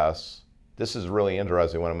lab tests, this is really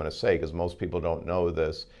interesting what I'm going to say because most people don't know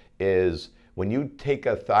this, is when you take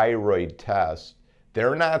a thyroid test,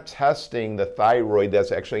 they're not testing the thyroid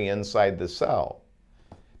that's actually inside the cell.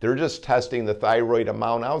 They're just testing the thyroid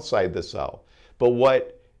amount outside the cell.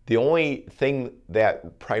 But the only thing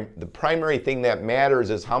the primary thing that matters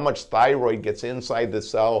is how much thyroid gets inside the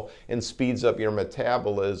cell and speeds up your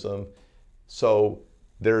metabolism. So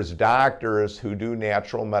there's doctors who do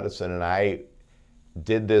natural medicine, and I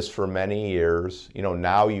did this for many years.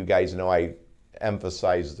 Now you guys know I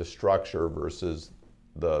emphasize the structure versus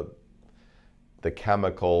the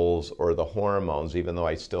chemicals or the hormones, even though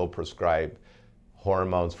I still prescribe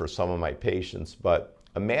hormones for some of my patients. But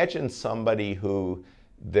imagine somebody who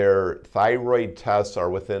their thyroid tests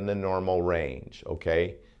are within the normal range,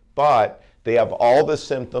 okay? But they have all the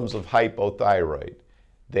symptoms of hypothyroid.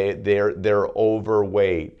 They're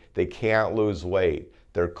overweight. They can't lose weight.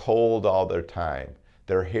 They're cold all the time.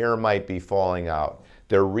 Their hair might be falling out.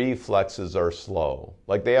 Their reflexes are slow.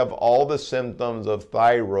 Like they have all the symptoms of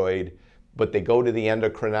thyroid, but they go to the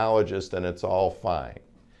endocrinologist and it's all fine.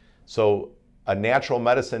 So a natural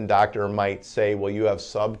medicine doctor might say, well, you have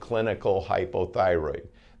subclinical hypothyroid.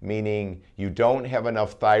 meaning you don't have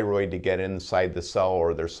enough thyroid to get inside the cell,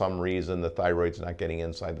 or there's some reason the thyroid's not getting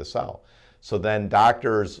inside the cell. So then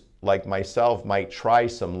doctors like myself might try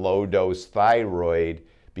some low-dose thyroid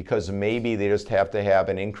because maybe they just have to have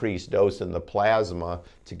an increased dose in the plasma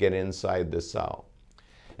to get inside the cell.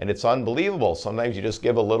 And it's unbelievable. Sometimes you just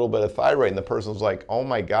give a little bit of thyroid and the person's like, oh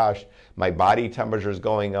my gosh, my body temperature is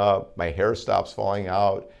going up, my hair stops falling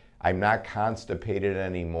out, I'm not constipated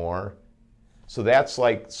anymore. So that's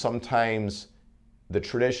like sometimes the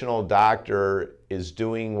traditional doctor is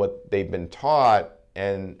doing what they've been taught,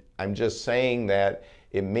 and I'm just saying that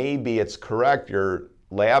it may be it's correct. Your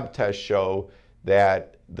lab tests show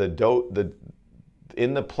that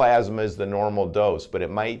in the plasma is the normal dose, but it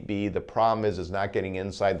might be the problem is it's not getting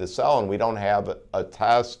inside the cell, and we don't have a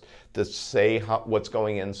test to say what's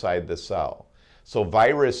going inside the cell. So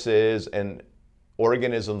viruses and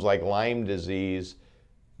organisms like Lyme disease,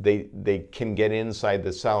 they can get inside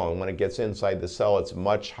the cell, and when it gets inside the cell, it's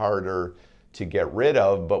much harder to get rid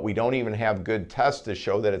of, but we don't even have good tests to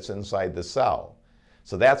show that it's inside the cell.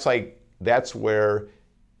 So that's where,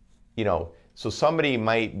 you know, so somebody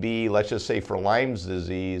might be, let's just say for Lyme's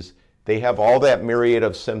disease, they have all that myriad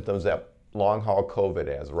of symptoms that long haul COVID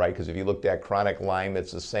has, right? Because if you looked at chronic Lyme,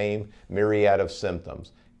 it's the same myriad of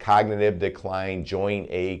symptoms. Cognitive decline, joint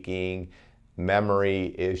aching,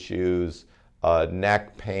 memory issues,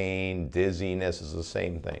 neck pain, dizziness is the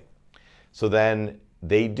same thing. So then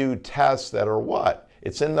they do tests that are what?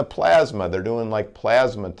 It's in the plasma. They're doing like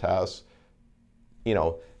plasma tests, you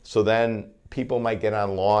know, so then people might get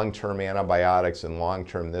on long-term antibiotics and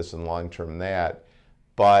long-term this and long-term that,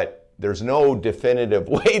 but there's no definitive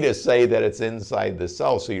way to say that it's inside the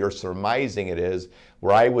cell, so you're surmising it is,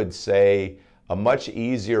 where I would say a much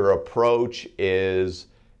easier approach is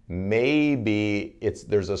maybe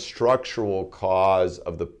there's a structural cause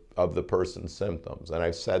of the person's symptoms. And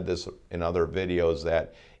I've said this in other videos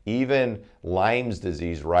that even Lyme's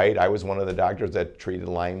disease, right? I was one of the doctors that treated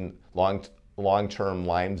long-term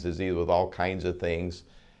Lyme's disease with all kinds of things,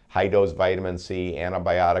 high-dose vitamin C,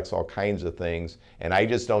 antibiotics, all kinds of things. And I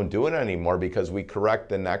just don't do it anymore because we correct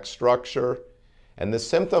the neck structure and the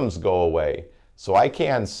symptoms go away. So I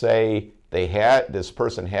can't say this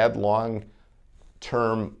person had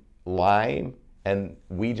long-term Lyme and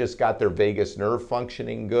we just got their vagus nerve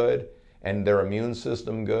functioning good and their immune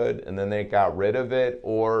system good, and then they got rid of it,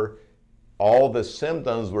 or all the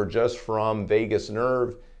symptoms were just from vagus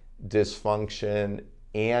nerve dysfunction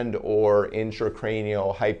and or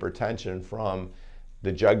intracranial hypertension from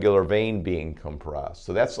the jugular vein being compressed.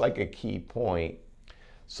 So that's like a key point.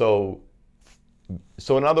 So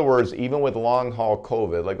in other words, even with long haul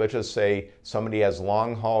COVID, like let's just say somebody has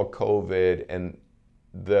long haul COVID and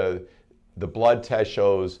the blood test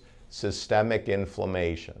shows systemic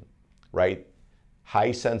inflammation, right?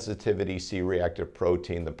 High sensitivity C-reactive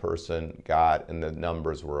protein the person got and the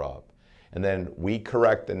numbers were up. And then we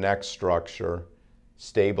correct the neck structure,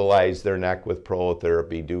 stabilize their neck with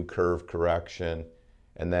prolotherapy, do curve correction,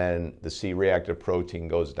 and then the C-reactive protein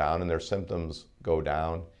goes down and their symptoms go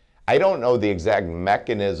down. I don't know the exact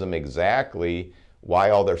mechanism exactly why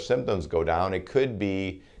all their symptoms go down. It could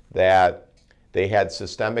be that they had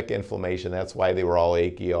systemic inflammation, that's why they were all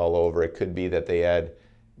achy all over. It could be that they had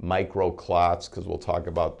microclots, because we'll talk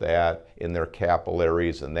about that, in their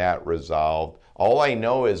capillaries, and that resolved. All I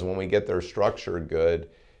know is when we get their structure good,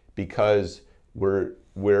 because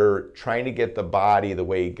we're trying to get the body the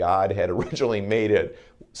way God had originally made it,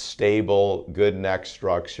 stable, good neck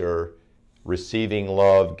structure, receiving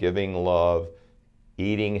love, giving love,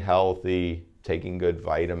 eating healthy, taking good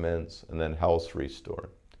vitamins, and then health restored.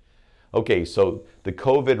 Okay, so the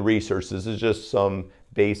COVID research, this is just some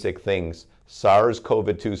basic things.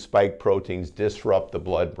 SARS-CoV-2 spike proteins disrupt the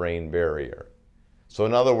blood-brain barrier. So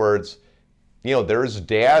in other words, you know, there's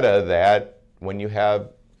data that when you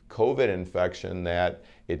have COVID infection that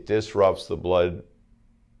it disrupts the blood-brain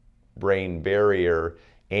barrier,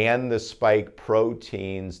 and the spike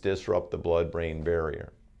proteins disrupt the blood-brain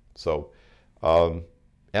barrier. So am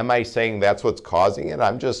I saying that's what's causing it?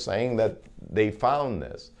 I'm just saying that they found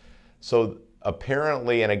this. So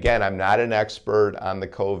apparently, and again, I'm not an expert on the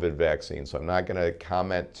COVID vaccine, so I'm not going to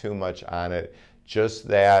comment too much on it, just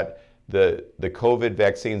that the COVID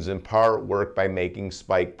vaccines in part work by making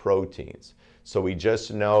spike proteins. So we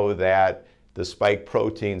just know that the spike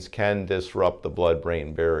proteins can disrupt the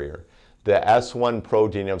blood-brain barrier. The S1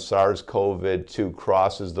 protein of SARS-CoV-2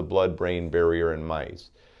 crosses the blood-brain barrier in mice.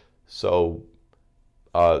 So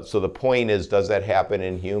the point is, does that happen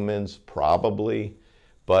in humans? Probably,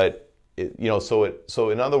 but so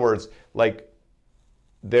in other words, like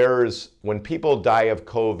when people die of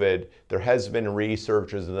COVID, there has been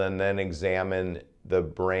researchers that then examine the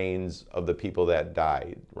brains of the people that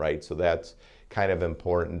died, right? So that's kind of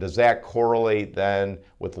important. Does that correlate then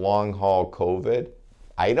with long haul COVID?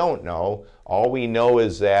 I don't know. All we know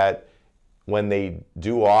is that when they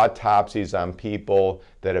do autopsies on people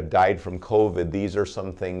that have died from COVID, these are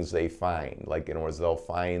some things they find. Like, in other words, they'll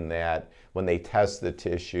find that when they test the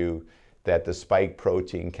tissue, that the spike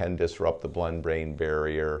protein can disrupt the blood-brain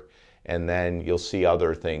barrier. And then you'll see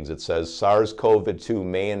other things. It says SARS-CoV-2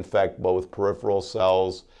 may infect both peripheral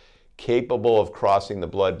cells capable of crossing the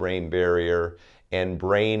blood-brain barrier and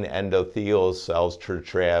brain endothelial cells to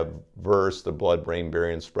traverse the blood-brain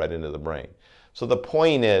barrier and spread into the brain. So the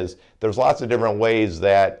point is, there's lots of different ways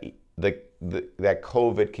that that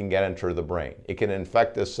COVID can get into the brain. It can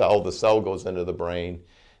infect the cell goes into the brain,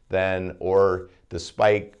 then, or the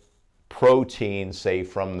spike protein, say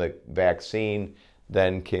from the vaccine,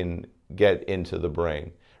 then can get into the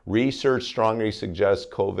brain. Research strongly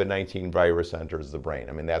suggests COVID-19 virus enters the brain.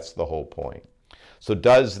 I mean, that's the whole point. So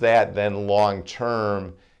does that then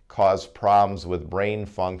long-term cause problems with brain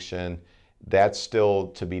function? That's still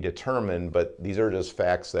to be determined, but these are just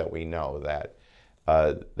facts that we know, that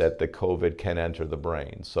that the COVID can enter the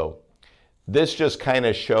brain. So this just kind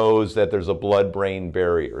of shows that there's a blood-brain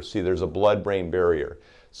barrier. See, there's a blood-brain barrier.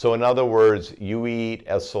 So in other words, you eat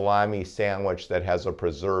a salami sandwich that has a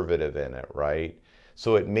preservative in it, right?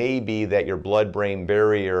 So it may be that your blood-brain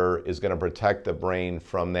barrier is going to protect the brain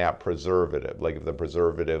from that preservative, like if the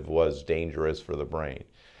preservative was dangerous for the brain.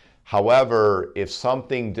 However, if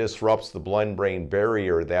something disrupts the blood-brain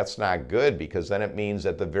barrier, that's not good, because then it means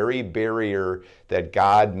that the very barrier that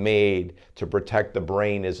God made to protect the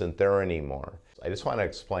brain isn't there anymore. I just want to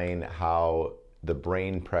explain how the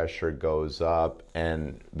brain pressure goes up,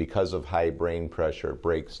 and because of high brain pressure, it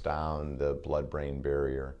breaks down the blood-brain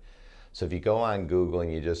barrier. So if you go on Google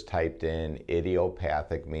and you just typed in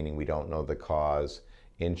idiopathic, meaning we don't know the cause,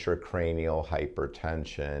 intracranial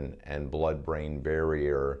hypertension, and blood-brain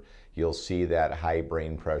barrier, you'll see that high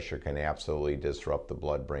brain pressure can absolutely disrupt the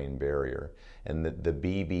blood-brain barrier. And the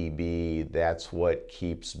BBB, that's what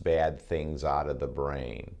keeps bad things out of the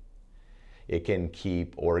brain. It can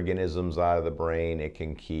keep organisms out of the brain. It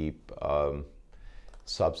can keep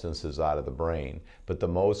substances out of the brain. But the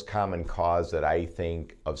most common cause that I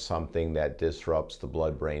think of something that disrupts the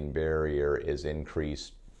blood-brain barrier is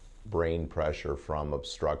increased brain pressure from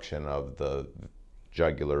obstruction of the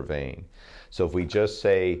jugular vein. So if we just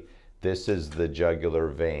say this is the jugular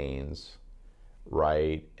veins,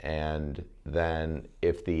 right, and then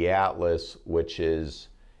if the atlas, which is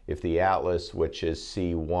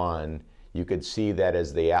C1, you could see that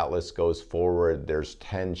as the atlas goes forward, there's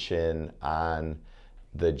tension on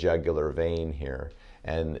the jugular vein here.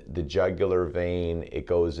 And the jugular vein, it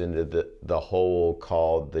goes into the hole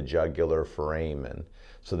called the jugular foramen.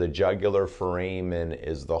 So the jugular foramen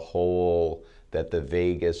is the hole that the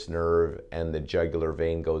vagus nerve and the jugular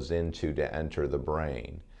vein goes into to enter the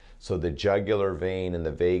brain. So the jugular vein and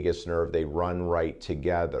the vagus nerve, they run right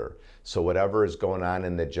together. So whatever is going on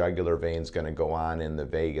in the jugular vein is going to go on in the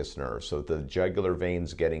vagus nerve. So if the jugular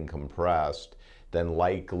vein's getting compressed, then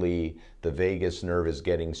likely the vagus nerve is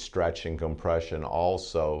getting stretch and compression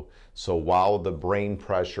also. So while the brain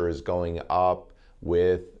pressure is going up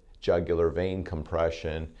with jugular vein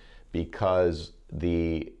compression, because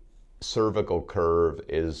the cervical curve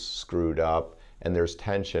is screwed up and there's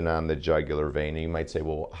tension on the jugular vein. And you might say,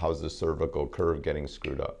 well, how's the cervical curve getting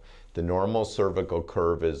screwed up? The normal cervical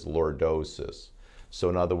curve is lordosis. So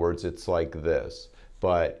in other words, it's like this.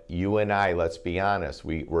 But you and I, let's be honest,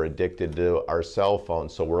 we're addicted to our cell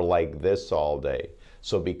phones, so we're like this all day.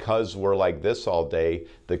 So because we're like this all day,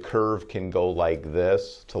 the curve can go like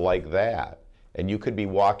this to like that. And you could be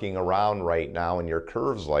walking around right now and your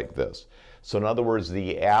curve's like this. So in other words,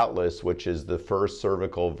 the atlas, which is the first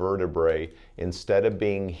cervical vertebrae, instead of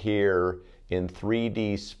being here in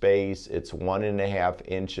 3D space, it's 1.5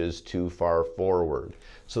 inches too far forward.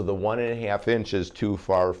 So the 1.5 inches too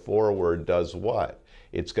far forward does what?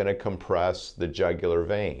 It's going to compress the jugular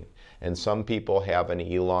vein. And some people have an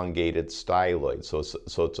elongated styloid.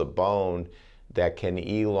 So it's a bone that can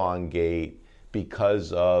elongate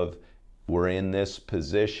because of we're in this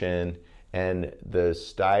position and the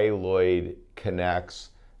styloid connects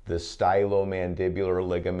the stylomandibular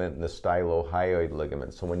ligament and the stylohyoid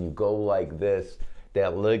ligament. So when you go like this,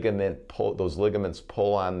 that ligament those ligaments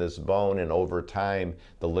pull on this bone, and over time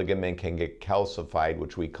the ligament can get calcified,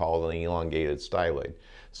 which we call an elongated styloid.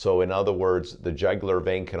 So in other words, the jugular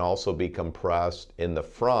vein can also be compressed in the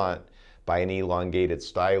front by an elongated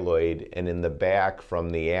styloid, and in the back from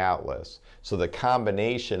the atlas. So the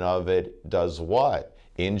combination of it does what?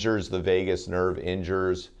 Injures the vagus nerve,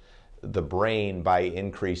 injures the brain by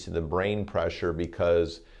increasing the brain pressure,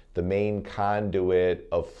 because the main conduit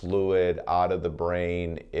of fluid out of the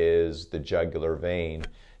brain is the jugular vein,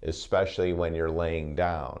 especially when you're laying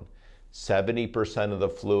down. 70% of the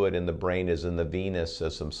fluid in the brain is in the venous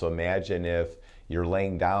system. So imagine if you're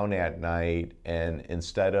laying down at night and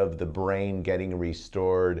instead of the brain getting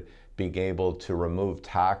restored, being able to remove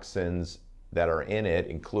toxins that are in it,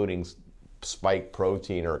 including spike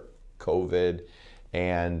protein or COVID,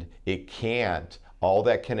 and it can't. All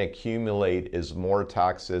that can accumulate is more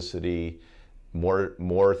toxicity,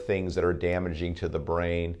 more things that are damaging to the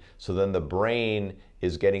brain. So then the brain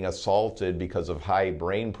is getting assaulted because of high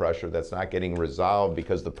brain pressure that's not getting resolved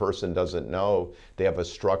because the person doesn't know they have a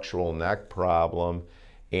structural neck problem.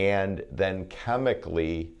 And then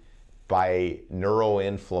chemically, by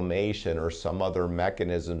neuroinflammation or some other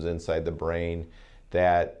mechanisms inside the brain,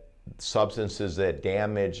 that substances that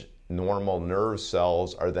damage normal nerve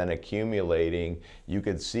cells are then accumulating. You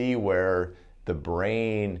could see where the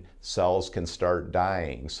brain cells can start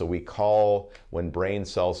dying. So we call, when brain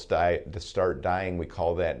cells start dying, we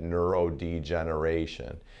call that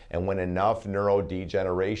neurodegeneration. And when enough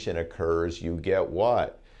neurodegeneration occurs, you get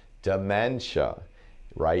what? Dementia,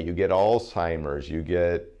 right? You get Alzheimer's, you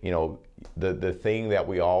get, you know, the thing that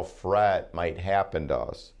we all fret might happen to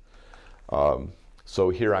us.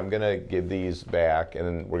 So here I'm going to give these back,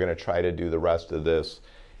 and we're going to try to do the rest of this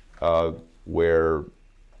where,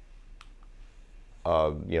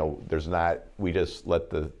 you know, there's not, we just let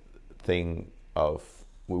the thing of,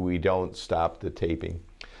 we don't stop the taping.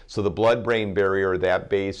 So the blood-brain barrier, that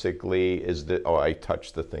basically is the, oh, I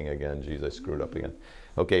touched the thing again. Geez, I screwed up again.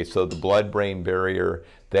 Okay, so the blood-brain barrier,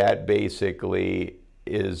 that basically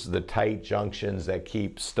is the tight junctions that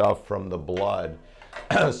keep stuff from the blood.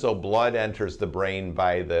 So blood enters the brain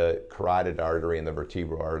by the carotid artery and the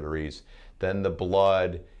vertebral arteries. Then the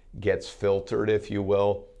blood gets filtered, if you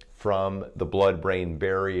will, from the blood-brain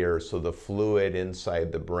barrier, so the fluid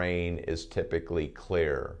inside the brain is typically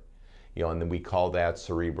clear. You know, and then we call that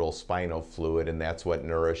cerebral spinal fluid, and that's what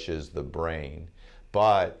nourishes the brain.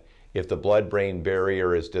 But if the blood-brain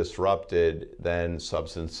barrier is disrupted, then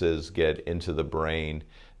substances get into the brain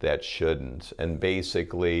that shouldn't. And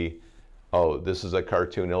basically, oh, this is a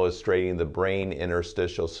cartoon illustrating the brain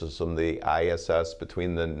interstitial system, the ISS,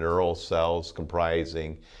 between the neural cells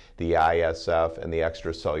comprising the ISF and the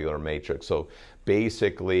extracellular matrix. So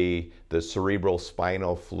basically, the cerebral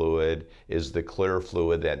spinal fluid is the clear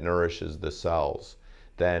fluid that nourishes the cells.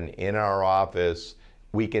 Then in our office,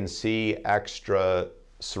 we can see extra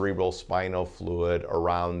cerebral spinal fluid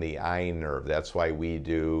around the eye nerve. That's why we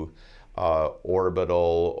do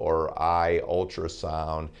orbital or eye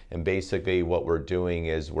ultrasound, and basically what we're doing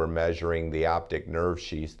is we're measuring the optic nerve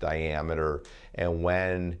sheath diameter, and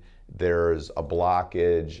when there's a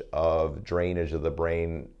blockage of drainage of the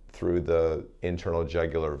brain through the internal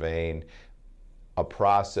jugular vein, a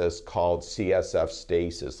process called CSF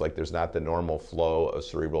stasis, like there's not the normal flow of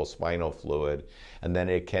cerebral spinal fluid, and then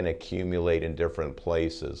it can accumulate in different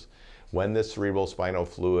places. When the cerebral spinal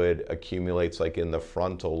fluid accumulates, like in the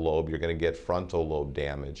frontal lobe, you're going to get frontal lobe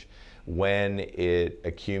damage. When it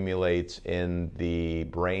accumulates in the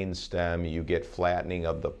brain stem, you get flattening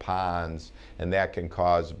of the pons, and that can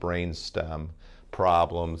cause brain stem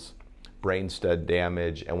problems, brainstem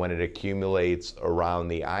damage. And when it accumulates around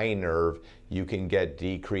the eye nerve, you can get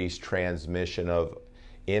decreased transmission of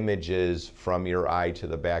images from your eye to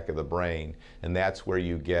the back of the brain. And that's where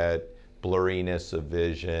you get blurriness of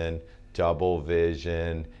vision, double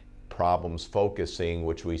vision, problems focusing,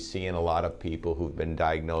 which we see in a lot of people who've been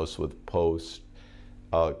diagnosed with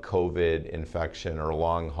post-COVID infection or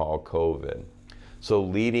long-haul COVID. So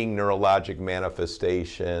leading neurologic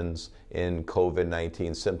manifestations in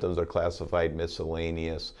COVID-19 symptoms are classified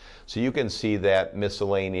miscellaneous. So you can see that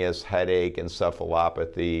miscellaneous headache,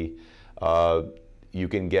 encephalopathy, you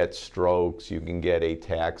can get strokes, you can get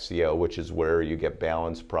ataxia, which is where you get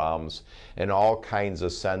balance problems, and all kinds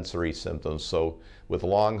of sensory symptoms. So with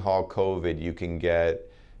long-haul COVID, you can get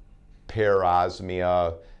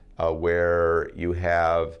parosmia, where you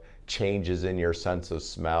have changes in your sense of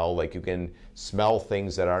smell. Like you can smell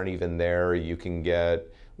things that aren't even there. You can get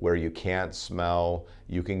where you can't smell.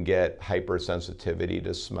 You can get hypersensitivity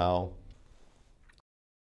to smell.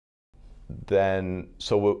 Then,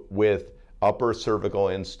 so with upper cervical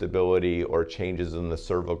instability or changes in the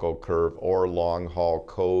cervical curve or long-haul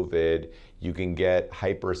COVID, you can get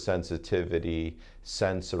hypersensitivity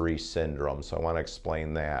sensory syndrome. So I want to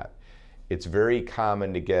explain that. It's very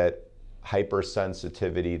common to get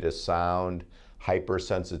hypersensitivity to sound,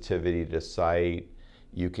 hypersensitivity to sight.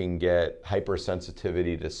 You can get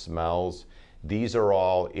hypersensitivity to smells. These are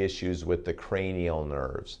all issues with the cranial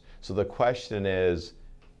nerves. So the question is,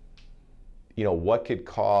 you know, what could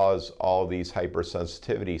cause all these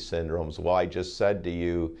hypersensitivity syndromes? Well, I just said to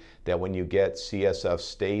you that when you get CSF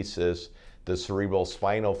stasis, the cerebral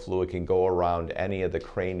spinal fluid can go around any of the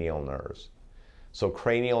cranial nerves. So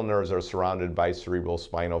cranial nerves are surrounded by cerebral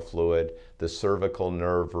spinal fluid. The cervical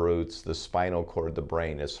nerve roots, the spinal cord, the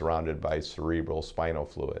brain is surrounded by cerebral spinal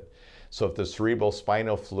fluid. So if the cerebral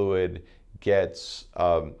spinal fluid gets,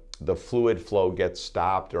 the fluid flow gets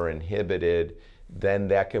stopped or inhibited, then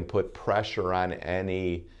that can put pressure on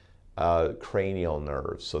any cranial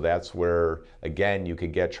nerves. So that's where, again, you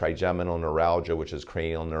could get trigeminal neuralgia, which is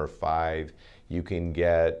cranial nerve 5. You can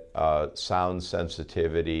get sound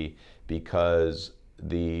sensitivity because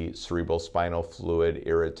the cerebral spinal fluid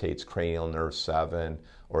irritates cranial nerve 7,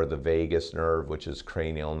 or the vagus nerve, which is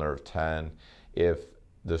cranial nerve 10. If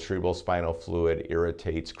the cerebral spinal fluid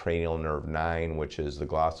irritates cranial nerve 9, which is the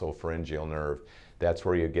glossopharyngeal nerve, that's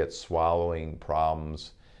where you get swallowing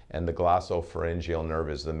problems. And the glossopharyngeal nerve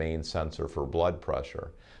is the main sensor for blood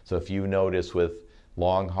pressure. So if you notice with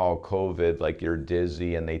long haul COVID, like you're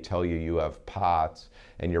dizzy and they tell you you have POTS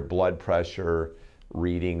and your blood pressure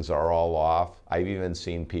readings are all off. I've even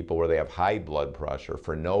seen people where they have high blood pressure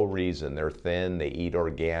for no reason. They're thin, they eat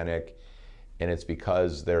organic, and it's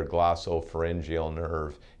because their glossopharyngeal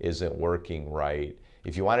nerve isn't working right.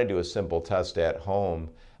 If you want to do a simple test at home,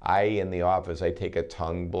 in the office, I take a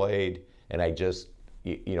tongue blade and I just,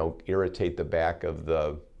 you know, irritate the back of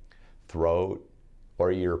the throat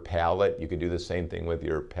or your palate. You could do the same thing with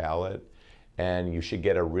your palate, and you should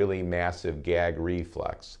get a really massive gag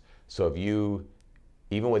reflex. So if you,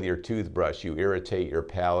 even with your toothbrush, you irritate your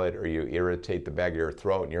palate or you irritate the back of your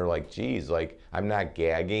throat and you're like, geez, like I'm not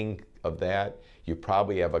gagging of that, you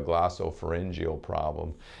probably have a glossopharyngeal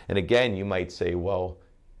problem. And again, you might say, well,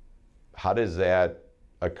 how does that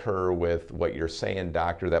occur with what you're saying,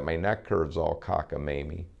 doctor, that my neck curve's all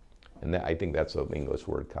cockamamie? And I think that's an English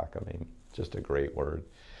word, cockamamie, just a great word.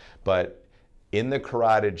 But in the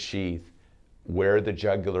carotid sheath, where the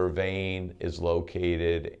jugular vein is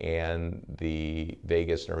located and the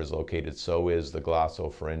vagus nerve is located, so is the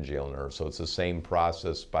glossopharyngeal nerve. So it's the same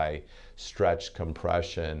process by stretch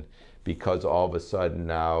compression, because all of a sudden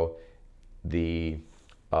now the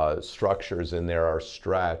structures in there are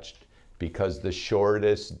stretched, because the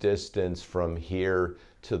shortest distance from here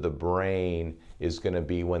to the brain is going to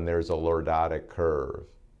be when there's a lordotic curve.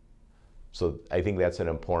 So I think that's an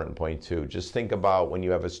important point too. Just think about when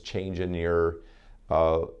you have a change in your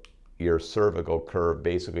cervical curve,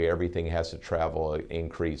 basically everything has to travel an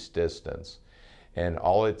increased distance. And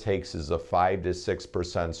all it takes is a 5 to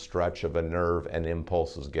 6% stretch of a nerve and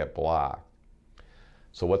impulses get blocked.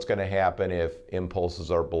 So what's going to happen if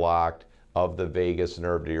impulses are blocked of the vagus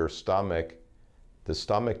nerve to your stomach? The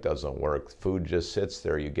stomach doesn't work. Food just sits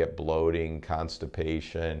there. You get bloating,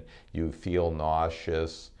 constipation, you feel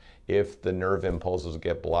nauseous. If the nerve impulses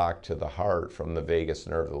get blocked to the heart from the vagus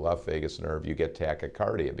nerve, the left vagus nerve, you get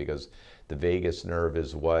tachycardia, because the vagus nerve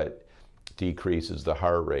is what decreases the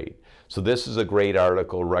heart rate. So this is a great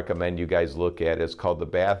article, recommend you guys look at. It's called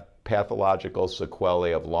The Pathological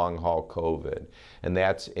Sequelae of Long Haul COVID. And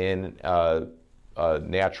that's in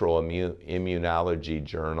Natural Immunology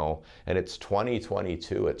Journal, and it's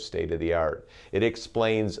 2022. It's state of the art. It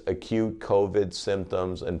explains acute COVID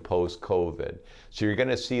symptoms and post-COVID. So you're going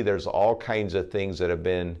to see there's all kinds of things that have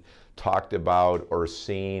been talked about or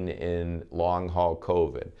seen in long haul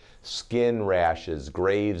COVID. Skin rashes,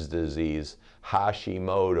 Graves' disease,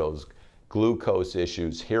 Hashimoto's, glucose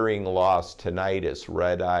issues, hearing loss, tinnitus,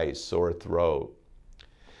 red eyes, sore throat.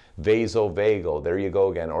 Vasovagal, there you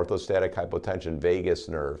go again, orthostatic hypotension, vagus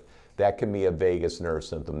nerve. That can be a vagus nerve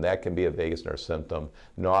symptom. That can be a vagus nerve symptom.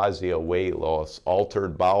 Nausea, weight loss,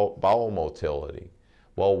 altered bowel motility.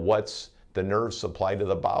 Well, what's the nerve supply to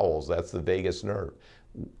the bowels? That's the vagus nerve.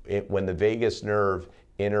 When the vagus nerve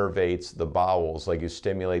innervates the bowels, like you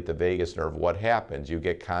stimulate the vagus nerve, what happens? You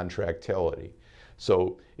get contractility.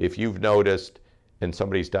 So if you've noticed and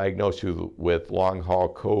somebody's diagnosed you with long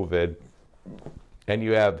haul COVID, and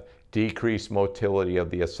you have decreased motility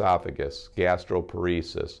of the esophagus,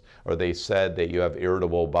 gastroparesis, or they said that you have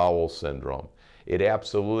irritable bowel syndrome, it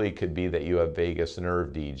absolutely could be that you have vagus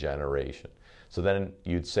nerve degeneration. So then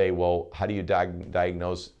you'd say, well, how do you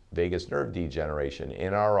diagnose vagus nerve degeneration?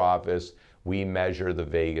 In our office, we measure the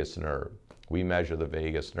vagus nerve. We measure the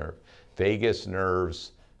vagus nerve. Vagus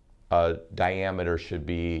nerve's diameter should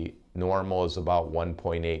be normal is about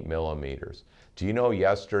 1.8 millimeters. Do you know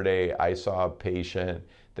yesterday I saw a patient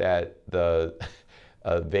that the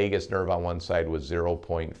vagus nerve on one side was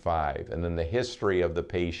 0.5, and then the history of the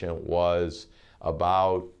patient was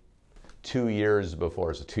about 2 years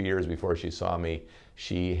before, so 2 years before she saw me,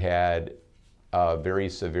 she had very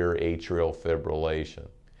severe atrial fibrillation.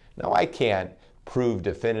 Now I can't prove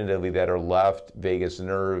definitively that her left vagus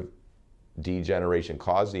nerve degeneration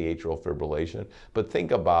caused the atrial fibrillation, but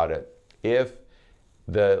think about it. If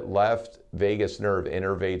the left vagus nerve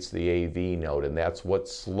innervates the AV node, and that's what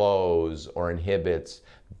slows or inhibits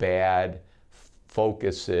bad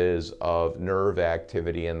focuses of nerve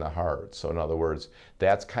activity in the heart. So in other words,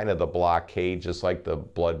 that's kind of the blockade, just like the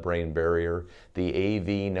blood-brain barrier. The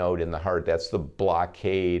AV node in the heart, that's the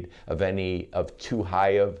blockade of any of too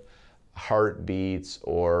high of heartbeats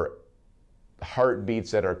or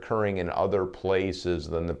heartbeats that are occurring in other places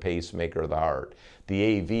than the pacemaker of the heart.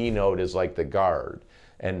 The AV node is like the guard.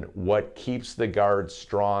 And what keeps the guard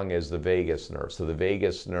strong is the vagus nerve. So the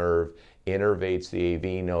vagus nerve innervates the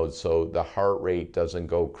AV node so the heart rate doesn't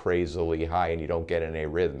go crazily high and you don't get an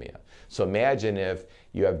arrhythmia. So imagine if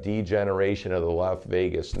you have degeneration of the left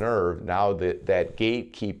vagus nerve, now that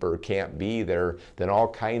gatekeeper can't be there, then all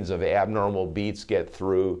kinds of abnormal beats get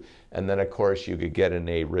through, and then of course you could get an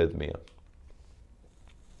arrhythmia.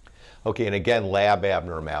 Okay, and again, lab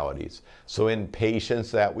abnormalities. So in patients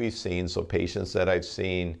that we've seen, so patients that I've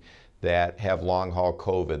seen that have long haul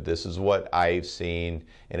COVID, this is what I've seen,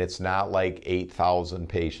 and it's not like 8,000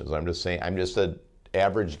 patients. I'm just saying, I'm just an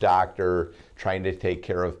average doctor trying to take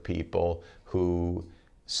care of people who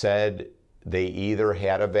said they either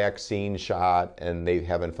had a vaccine shot and they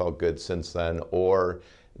haven't felt good since then, or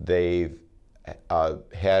they've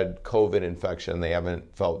had COVID infection, they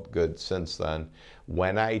haven't felt good since then.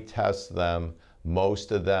 When I test them,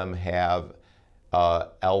 most of them have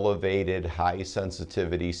elevated high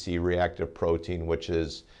sensitivity C-reactive protein, which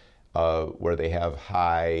is where they have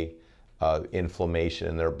high inflammation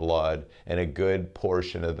in their blood, and a good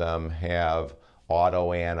portion of them have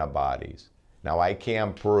autoantibodies. Now I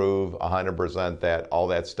can't prove 100% that all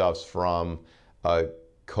that stuff's from a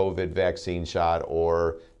COVID vaccine shot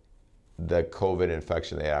or the COVID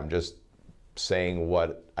infection they had. I'm just saying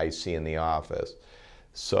what I see in the office.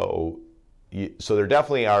 So there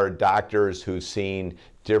definitely are doctors who've seen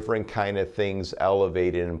different kind of things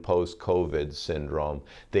elevated in post-COVID syndrome.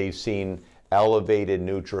 They've seen elevated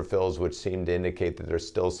neutrophils, which seem to indicate that there's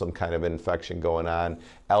still some kind of infection going on.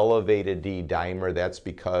 Elevated D-dimer, that's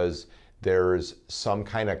because there's some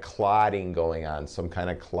kind of clotting going on, some kind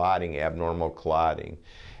of clotting, abnormal clotting.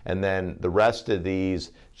 And then the rest of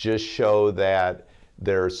these just show that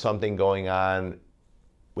there's something going on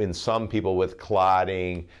in some people with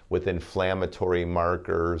clotting, with inflammatory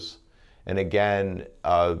markers. And again,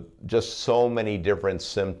 just so many different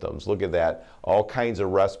symptoms. Look at that. All kinds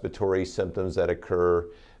of respiratory symptoms that occur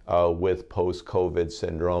with post-COVID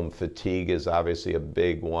syndrome. Fatigue is obviously a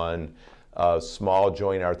big one. Small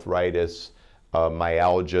joint arthritis,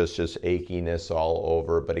 myalgia, just achiness all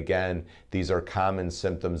over. But again, these are common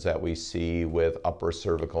symptoms that we see with upper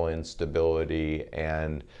cervical instability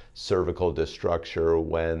and cervical destructure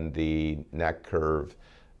when the neck curve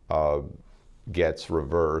gets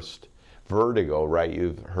reversed. Vertigo, right?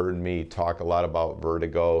 You've heard me talk a lot about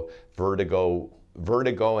vertigo.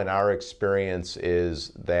 Vertigo in our experience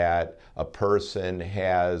is that a person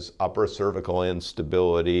has upper cervical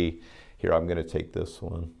instability. Here, I'm going to take this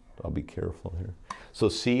one. I'll be careful here. So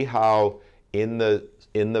see how in the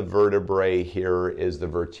vertebrae here is the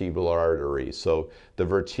vertebral artery. So the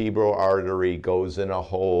vertebral artery goes in a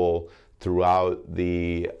hole throughout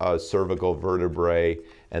the cervical vertebrae,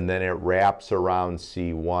 and then it wraps around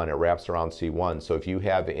C1. It wraps around C1. So if you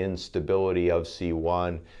have instability of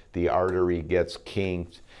C1, the artery gets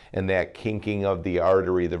kinked, and that kinking of the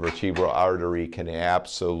artery, the vertebral artery, can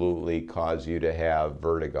absolutely cause you to have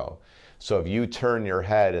vertigo. So if you turn your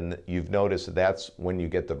head and you've noticed that's when you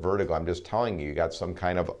get the vertigo, I'm just telling you, you got some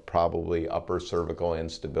kind of probably upper cervical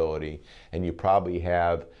instability, and you probably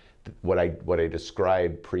have what I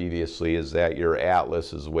described previously is that your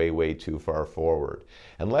atlas is way, way too far forward.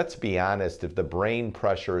 And let's be honest, if the brain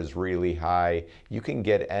pressure is really high, you can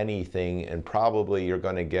get anything, and probably you're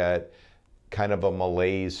going to get kind of a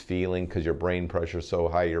malaise feeling because your brain pressure is so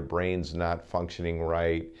high, your brain's not functioning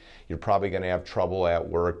right. You're probably going to have trouble at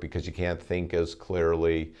work because you can't think as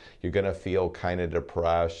clearly. You're going to feel kind of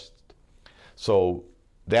depressed. So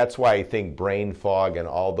that's why I think brain fog and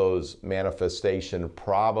all those manifestations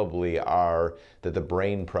probably are that the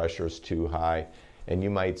brain pressure is too high. And you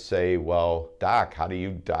might say, well, doc, how do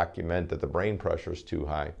you document that the brain pressure is too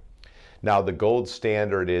high? Now, the gold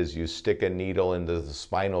standard is you stick a needle into the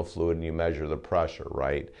spinal fluid and you measure the pressure,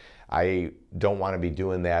 right? I don't want to be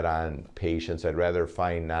doing that on patients. I'd rather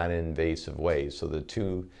find non-invasive ways. So the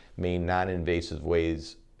two main non-invasive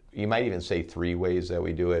ways, you might even say three ways that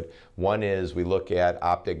we do it. One is we look at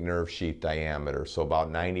optic nerve sheath diameter. So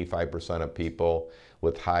about 95% of people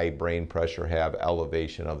with high brain pressure have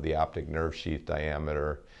elevation of the optic nerve sheath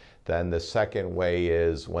diameter. Then the second way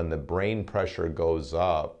is when the brain pressure goes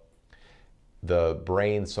up, the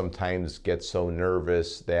brain sometimes gets so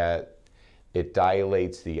nervous that it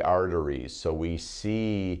dilates the arteries. So we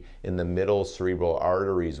see in the middle cerebral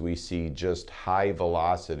arteries, we see just high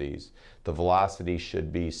velocities. The velocity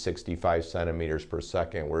should be 65 centimeters per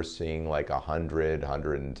second. We're seeing like 100,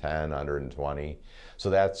 110, 120. So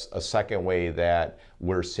that's a second way that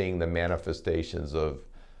we're seeing the manifestations of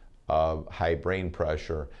high brain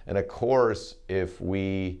pressure. And of course, if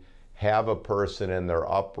we have a person and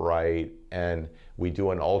they're upright and we do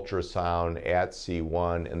an ultrasound at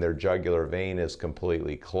C1 and their jugular vein is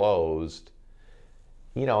completely closed,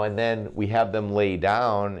 you know, and then we have them lay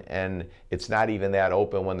down and it's not even that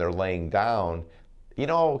open when they're laying down, you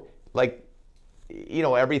know, like, you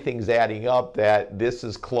know, everything's adding up that this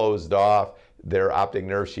is closed off, their optic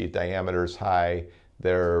nerve sheath diameter is high,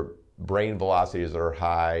 their brain velocities are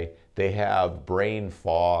high, they have brain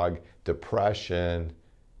fog, depression,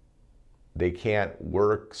 they can't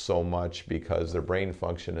work so much because their brain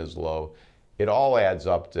function is low. It all adds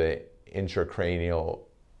up to intracranial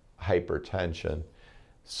hypertension.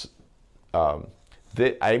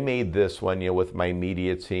 I made this one, you know, with my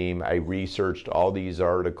media team. I researched all these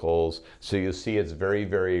articles, so you'll see it's very,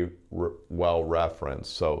 very well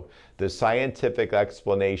referenced. So the scientific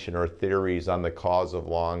explanation or theories on the cause of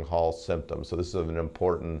long haul symptoms. So this is an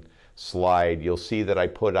important slide. You'll see that I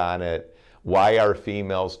put on it, why are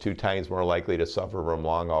females 2 times more likely to suffer from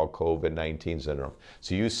long haul COVID-19 syndrome?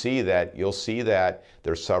 So you'll see that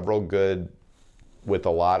there's several good with a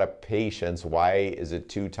lot of patients. Why is it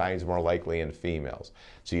 2 times more likely in females?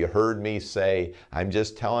 So you heard me say, I'm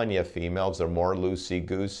just telling you, females are more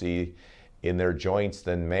loosey-goosey in their joints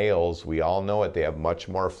than males. We all know it. They have much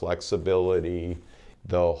more flexibility.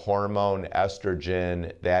 The hormone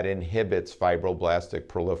estrogen, that inhibits fibroblastic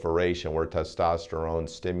proliferation where testosterone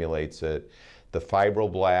stimulates it. The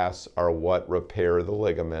fibroblasts are what repair the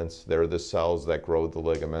ligaments. They're the cells that grow the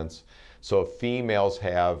ligaments. So females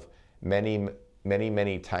have many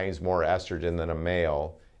times more estrogen than a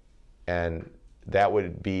male, and that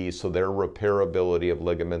would be, so their repairability of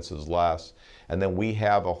ligaments is less. And then we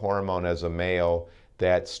have a hormone as a male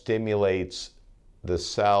that stimulates the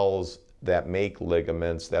cells that make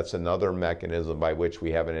ligaments. That's another mechanism by which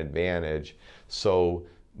we have an advantage. So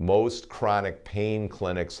most chronic pain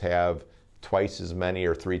clinics have twice as many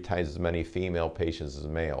or 3 times as many female patients as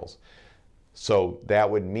males. So that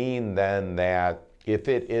would mean then that if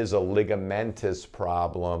it is a ligamentous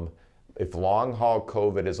problem, if long haul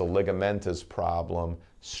COVID is a ligamentous problem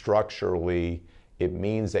structurally, it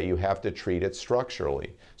means that you have to treat it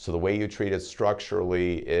structurally. So the way you treat it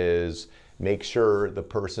structurally is make sure the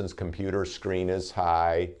person's computer screen is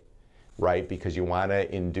high, right? Because you want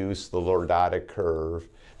to induce the lordotic curve.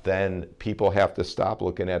 Then people have to stop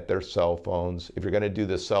looking at their cell phones. If you're going to do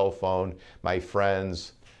the cell phone, my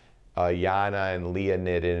friends, Yana and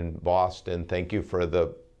Leonid in Boston, thank you for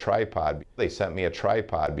the tripod. They sent me a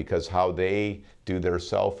tripod because how they do their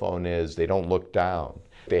cell phone is they don't look down.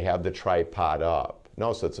 They have the tripod up.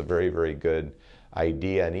 No, so it's a very, very good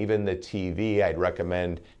idea. And even the TV, I'd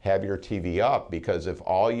recommend have your TV up, because if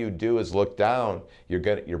all you do is look down, you're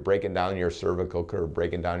breaking down your cervical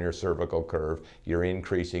curve, you're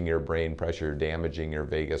increasing your brain pressure, you're damaging your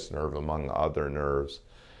vagus nerve, among other nerves.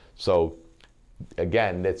 So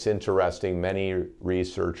again, it's interesting. Many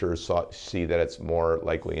researchers see that it's more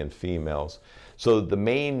likely in females. So the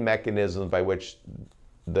main mechanisms by which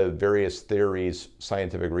the various theories,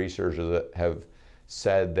 scientific researchers have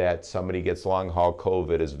said that somebody gets long haul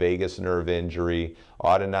COVID is vagus nerve injury,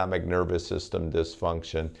 autonomic nervous system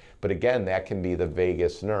dysfunction. But again, that can be the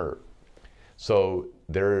vagus nerve. So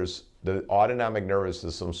there's the autonomic nervous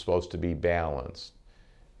system supposed to be balanced,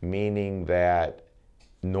 meaning that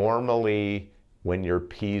normally when you're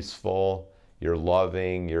peaceful, you're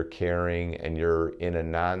loving, you're caring, and you're in a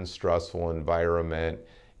non-stressful environment,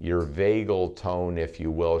 your vagal tone, if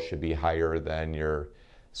you will, should be higher than your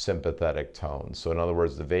sympathetic tone. So in other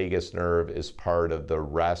words, the vagus nerve is part of the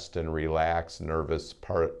rest and relax nervous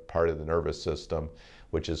part of the nervous system,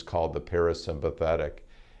 which is called the parasympathetic.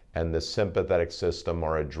 And the sympathetic system,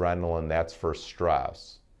 or adrenaline, that's for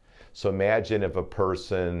stress. So imagine if a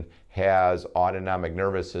person has autonomic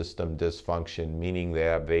nervous system dysfunction, meaning they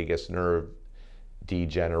have vagus nerve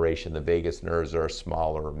degeneration. The vagus nerves are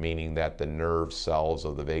smaller, meaning that the nerve cells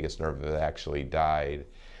of the vagus nerve have actually died.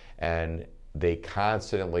 And they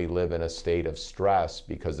constantly live in a state of stress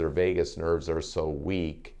because their vagus nerves are so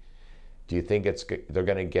weak. Do you think they're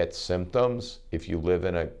going to get symptoms if you live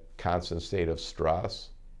in a constant state of stress?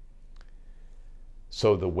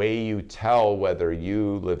 So the way you tell whether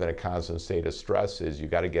you live in a constant state of stress is you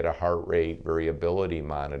got to get a heart rate variability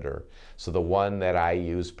monitor. So the one that I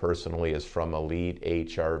use personally is from Elite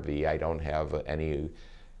HRV.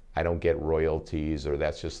 I don't get royalties, or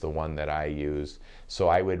that's just the one that I use. So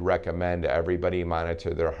I would recommend everybody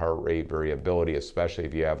monitor their heart rate variability, especially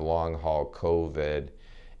if you have long haul COVID.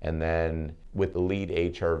 And then with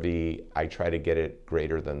Elite HRV, I try to get it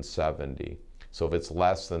greater than 70. So if it's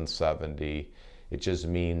less than 70, it just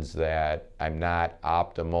means that I'm not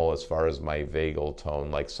optimal as far as my vagal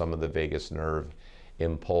tone, like some of the vagus nerve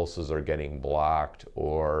impulses are getting blocked,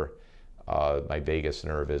 or my vagus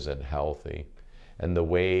nerve isn't healthy. And the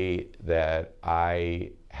way that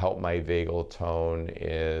I help my vagal tone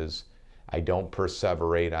is I don't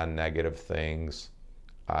perseverate on negative things.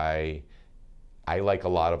 I like a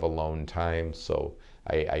lot of alone time, so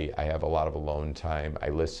I have a lot of alone time. I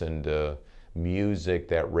listen to music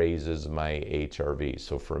that raises my HRV.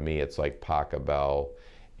 So for me, it's like Pachelbel,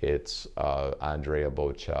 it's Andrea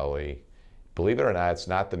Bocelli. Believe it or not, it's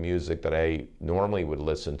not the music that I normally would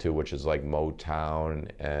listen to, which is like Motown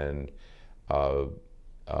and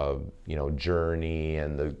Journey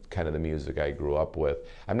and the kind of the music I grew up with.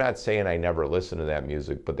 I'm not saying I never listen to that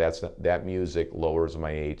music, but that music lowers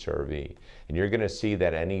my HRV. And you're going to see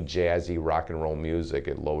that any jazzy rock and roll music,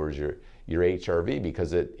 it lowers your HRV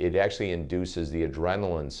because it actually induces the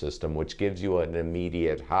adrenaline system, which gives you an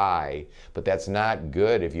immediate high, but that's not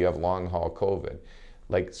good if you have long haul COVID.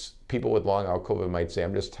 Like people with long haul COVID might say,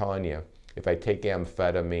 I'm just telling you, if I take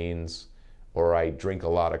amphetamines or I drink a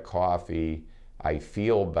lot of coffee, I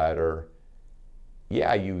feel better.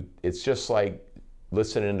 Yeah, it's just like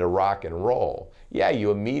listening to rock and roll. Yeah,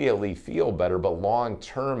 you immediately feel better, but long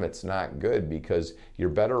term it's not good because you're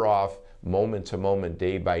better off moment to moment,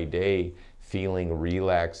 day by day, feeling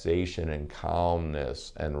relaxation and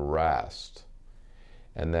calmness and rest.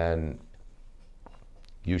 And then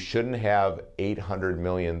you shouldn't have 800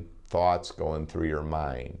 million thoughts going through your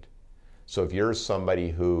mind. So if you're somebody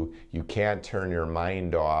who you can't turn your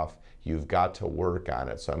mind off, you've got to work on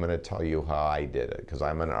it. So I'm going to tell you how I did it, because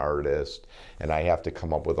I'm an artist and I have to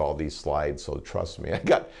come up with all these slides. So trust me,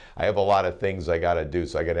 I have a lot of things I got to do.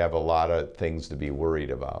 So I got to have a lot of things to be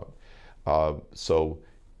worried about. So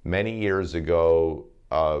many years ago,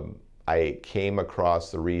 I came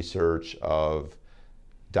across the research of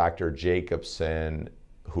Dr. Jacobson,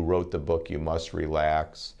 who wrote the book, You Must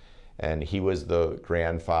Relax, and he was the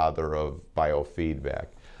grandfather of biofeedback.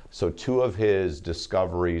 So two of his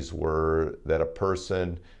discoveries were that a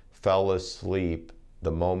person fell asleep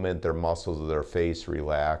the moment their muscles of their face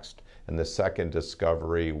relaxed, and the second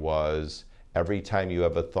discovery was every time you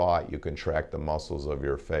have a thought, you contract the muscles of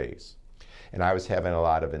your face. And I was having a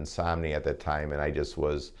lot of insomnia at the time, and I just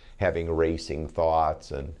was having racing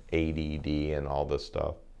thoughts and ADD and all this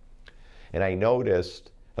stuff. And I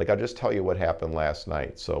noticed, like, I'll just tell you what happened last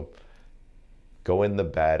night. So go in the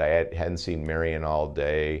bed. I hadn't seen Marion all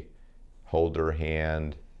day. Hold her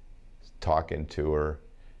hand, talking to her.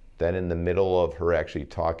 Then in the middle of her actually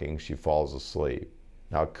talking, she falls asleep.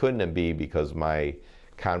 Now, couldn't it be because my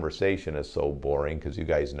conversation is so boring, because you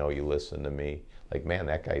guys know, you listen to me, like, man,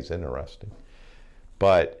 that guy's interesting.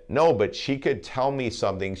 But no, but she could tell me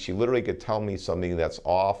something. She literally could tell me something that's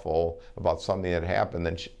awful about something that happened.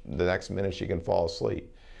 Then the next minute she can fall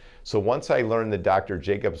asleep. So once I learned the Dr.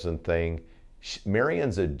 Jacobson thing,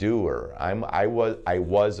 Marion's a doer. I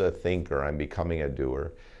was a thinker. I'm becoming a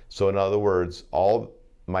doer. So in other words, all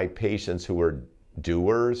my patients who were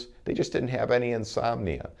doers, they just didn't have any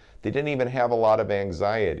insomnia. They didn't even have a lot of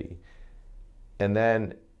anxiety. And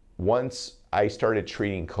then once I started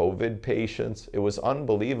treating COVID patients, it was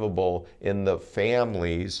unbelievable in the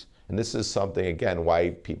families, and this is something, again, why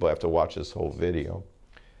people have to watch this whole video.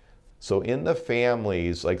 So in the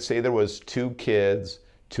families, like say there was 2 kids,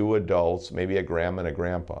 2 adults, maybe a grandma and a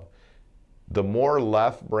grandpa. The more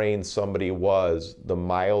left brain somebody was, the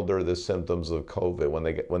milder the symptoms of COVID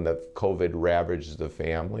when the COVID ravaged the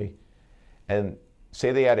family. And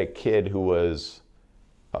say they had a kid who was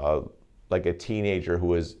like a teenager who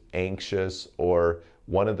was anxious, or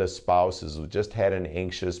one of the spouses who just had an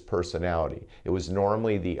anxious personality. It was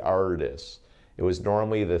normally the artists. It was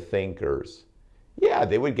normally the thinkers. Yeah,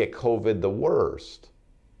 they would get COVID the worst.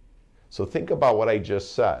 So think about what I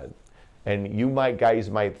just said. And you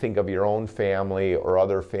guys might think of your own family or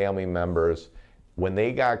other family members. When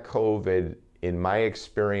they got COVID, in my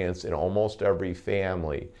experience, in almost every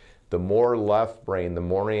family, the more left brain, the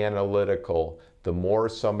more analytical, the more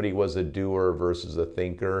somebody was a doer versus a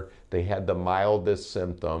thinker, they had the mildest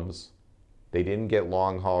symptoms. They didn't get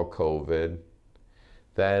long haul COVID.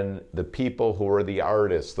 Then the people who were the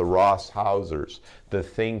artists, the Ross Hausers, the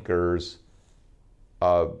thinkers,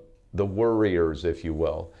 the worriers, if you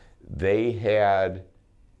will, they had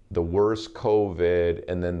the worst COVID,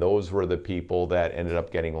 and then those were the people that ended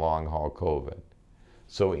up getting long haul COVID.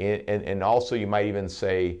 So, and also you might even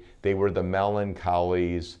say they were the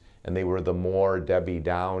melancholies, and they were the more Debbie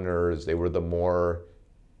Downers, they were the more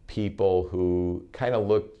people who kind of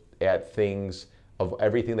looked at things of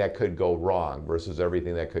everything that could go wrong versus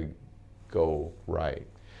everything that could go right.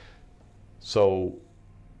 So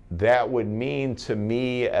that would mean to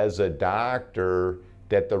me as a doctor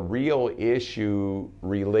that the real issue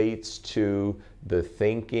relates to the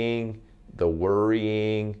thinking, the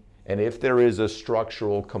worrying, and if there is a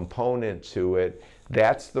structural component to it,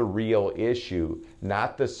 that's the real issue,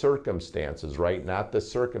 not the circumstances, right? Not the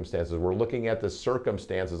circumstances. We're looking at the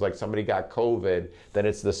circumstances like somebody got COVID, then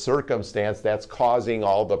it's the circumstance that's causing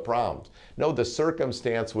all the problems. No, the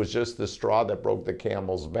circumstance was just the straw that broke the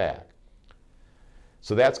camel's back.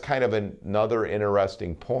 So that's kind of another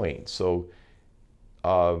interesting point. So,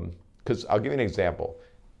 because I'll give you an example.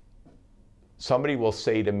 Somebody will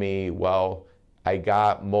say to me, well, I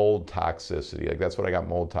got mold toxicity. Like, that's what I got,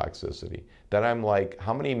 mold toxicity. Then I'm like,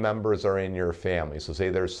 how many members are in your family? So say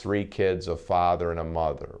there's 3 kids, a father and a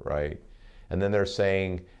mother, right? And then they're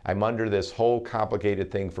saying, I'm under this whole complicated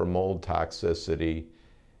thing for mold toxicity,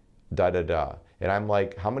 da-da-da. And I'm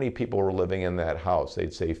like, how many people were living in that house?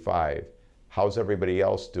 They'd say 5. How's everybody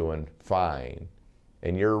else doing? Fine.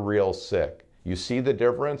 And you're real sick. You see the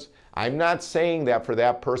difference? I'm not saying that for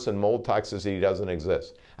that person mold toxicity doesn't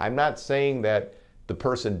exist. I'm not saying that the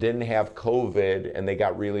person didn't have COVID and they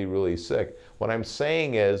got really, really sick. What I'm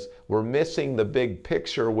saying is we're missing the big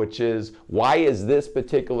picture, which is why is this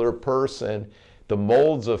particular person, the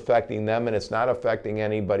mold's affecting them and it's not affecting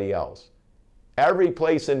anybody else? Every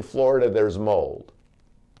place in Florida there's mold,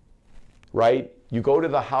 right? You go to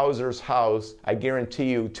the Hauser's house, I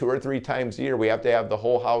guarantee you 2 or 3 times a year we have to have the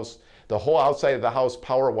whole house, the whole outside of the house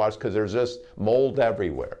power washed because there's just mold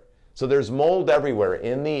everywhere. So there's mold everywhere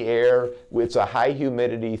in the air. It's a high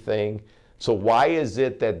humidity thing. So why is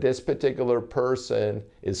it that this particular person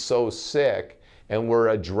is so sick and we're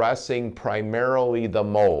addressing primarily the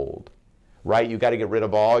mold, right? You got to get rid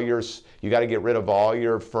of all your, you got to get rid of all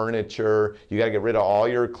your furniture. You got to get rid of all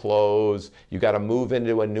your clothes. You got to move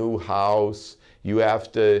into a new house. You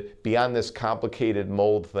have to be on this complicated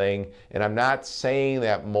mold thing. And I'm not saying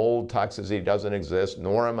that mold toxicity doesn't exist,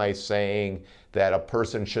 nor am I saying that a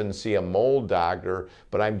person shouldn't see a mold doctor,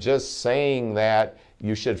 but I'm just saying that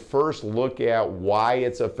you should first look at why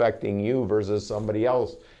it's affecting you versus somebody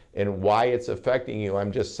else. And why it's affecting you,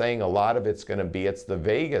 I'm just saying a lot of it's going to be, it's the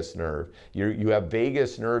vagus nerve. You have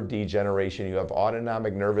vagus nerve degeneration, you have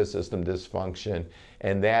autonomic nervous system dysfunction,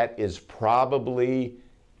 and that is probably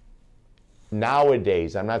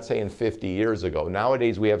nowadays, I'm not saying 50 years ago,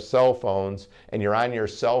 nowadays we have cell phones and you're on your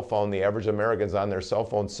cell phone, the average American's on their cell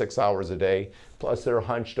phone 6 hours a day, plus they're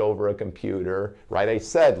hunched over a computer, right? I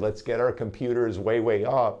said, let's get our computers way, way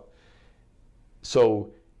up.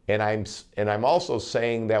 So, and I'm also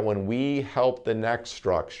saying that when we help the neck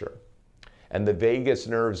structure and the vagus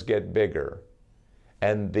nerves get bigger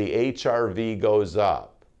and the HRV goes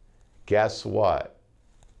up, guess what?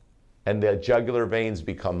 And the jugular veins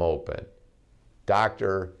become open.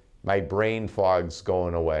 Doctor, my brain fog's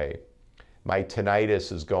going away. My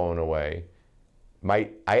tinnitus is going away. I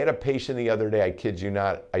had a patient the other day, I kid you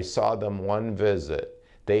not, I saw them one visit.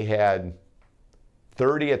 They had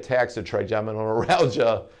 30 attacks of trigeminal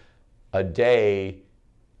neuralgia a day.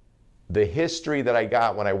 The history that I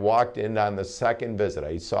got when I walked in on the second visit,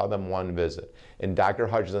 I saw them one visit. And Dr.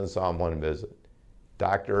 Hutchinson saw him one visit.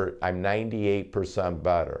 Doctor, I'm 98%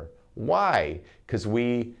 better. Why? Because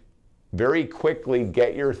we very quickly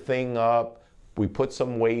get your thing up, we put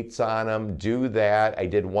some weights on them, do that. I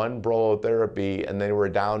did one brolotherapy and then we're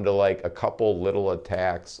down to like a couple little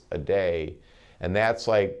attacks a day. And that's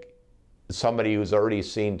like somebody who's already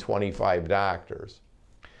seen 25 doctors.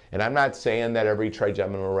 And I'm not saying that every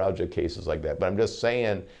trigeminal neuralgia case is like that, but I'm just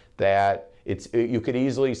saying that you could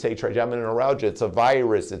easily say trigeminal neuralgia, it's a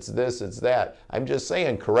virus, it's this, it's that. I'm just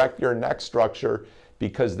saying correct your neck structure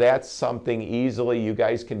because that's something easily you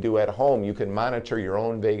guys can do at home. You can monitor your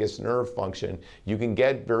own vagus nerve function. You can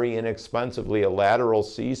get very inexpensively a lateral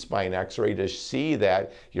C-spine x-ray to see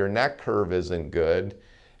that your neck curve isn't good.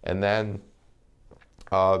 And then,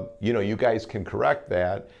 you know, you guys can correct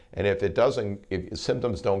that. And if it doesn't, if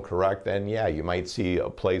symptoms don't correct, then yeah, you might see a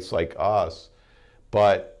place like us.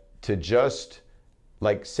 But to just,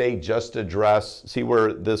 like say, just address, see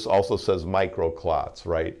where this also says microclots,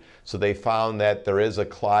 right? So they found that there is a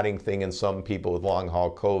clotting thing in some people with long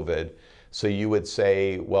haul COVID. So you would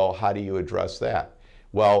say, well, how do you address that?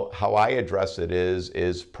 Well, how I address it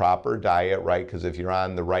is proper diet, right? Because if you're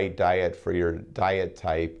on the right diet for your diet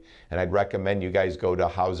type, and I'd recommend you guys go to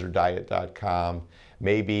hauserdiet.com.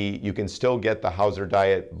 Maybe you can still get the Hauser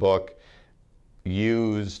Diet book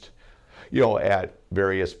used, you know, at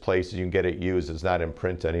various places. You can get it used. It's not in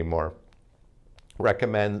print anymore.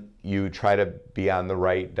 Recommend you try to be on the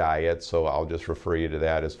right diet, so I'll just refer you to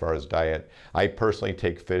that as far as diet. I personally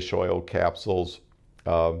take fish oil capsules.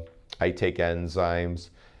 I take enzymes.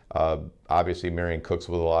 Obviously, Marion cooks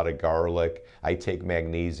with a lot of garlic. I take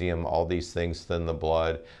magnesium. All these things thin the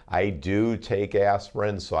blood. I do take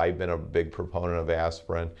aspirin, so I've been a big proponent of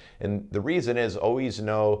aspirin. And the reason is, always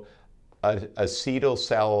know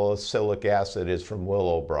acetylsalicylic acid is from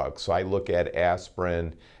willowbrook. So I look at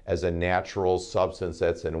aspirin as a natural substance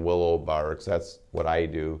that's in willow barks. That's what I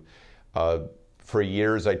do. For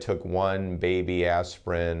years, I took one baby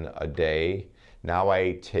aspirin a day. Now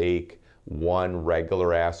I take one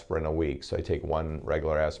regular aspirin a week. So I take one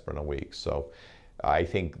regular aspirin a week. So I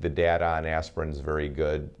think the data on aspirin is very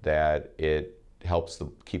good, that it helps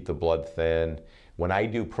keep the blood thin. When I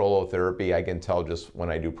do prolotherapy, I can tell just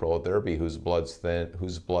when I do prolotherapy whose blood's thin,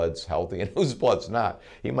 whose blood's healthy, and whose blood's not.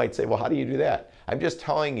 You might say, well, how do you do that? I'm just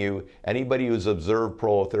telling you, anybody who's observed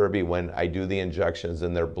prolotherapy, when I do the injections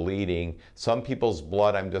and they're bleeding, some people's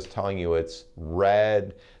blood, I'm just telling you, it's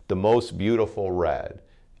red, the most beautiful red,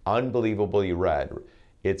 unbelievably red.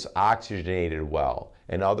 It's oxygenated well.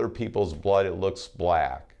 In other people's blood, it looks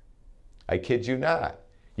black. I kid you not.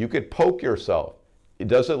 You could poke yourself. It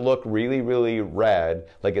doesn't look really, really red,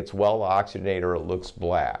 like it's well oxygenated, or it looks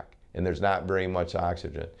black, and there's not very much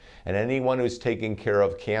oxygen. And anyone who's taking care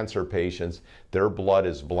of cancer patients, their blood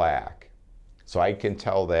is black. So I can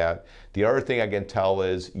tell that. The other thing I can tell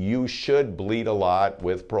is you should bleed a lot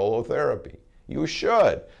with prolotherapy. You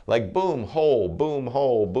should. Like boom, hole, boom,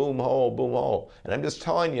 hole, boom, hole, boom, hole. And I'm just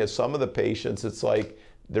telling you, some of the patients, it's like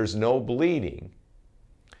there's no bleeding.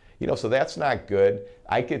 You know, so that's not good.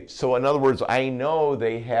 So in other words, I know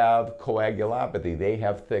they have coagulopathy. They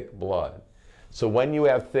have thick blood. So when you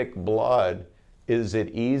have thick blood, is it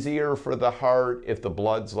easier for the heart if the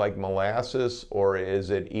blood's like molasses, or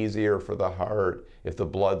is it easier for the heart if the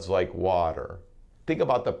blood's like water? Think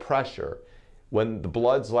about the pressure. When the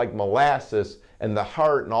blood's like molasses, and the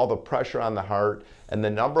heart and all the pressure on the heart, and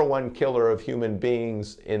the #1 killer of human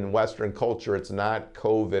beings in Western culture, it's not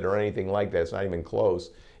COVID or anything like that. It's not even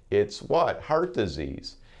close. It's what? Heart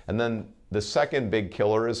disease. And then the second big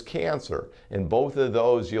killer is cancer. In both of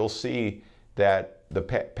those, you'll see that the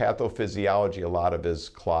pathophysiology, a lot of is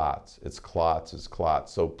clots. It's clots, it's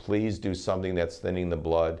clots. So please do something that's thinning the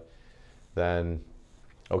blood. Then,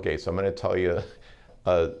 okay, so I'm going to tell you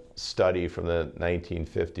a study from the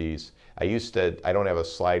 1950s. I don't have a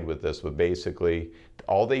slide with this, but basically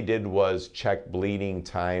all they did was check bleeding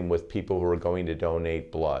time with people who were going to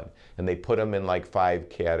donate blood. And they put them in like 5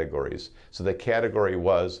 categories. So the category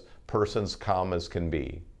was persons calm as can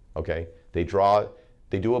be, okay? They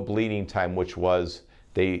do a bleeding time, which was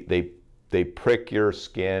they prick your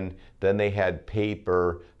skin, then they had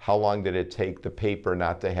paper. How long did it take the paper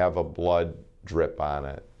not to have a blood drip on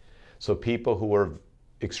it? So people who were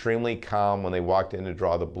extremely calm when they walked in to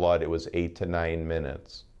draw the blood, it was 8 to 9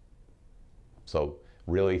 minutes. So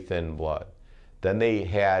really thin blood. Then they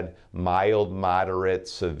had mild, moderate,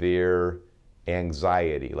 severe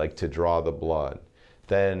anxiety, like to draw the blood.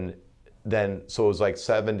 Then so it was like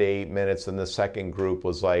 7 to 8 minutes, and the second group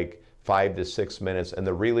was like 5 to 6 minutes, and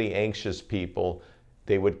the really anxious people,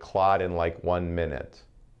 they would clot in like 1 minute.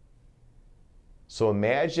 So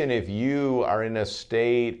imagine if you are in a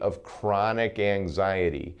state of chronic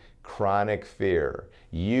anxiety, chronic fear.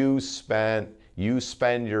 You spend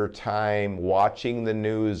your time watching the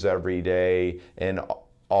news every day and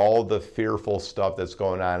all the fearful stuff that's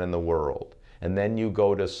going on in the world. And then you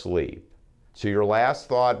go to sleep. So your last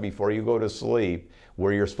thought before you go to sleep,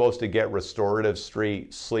 where you're supposed to get restorative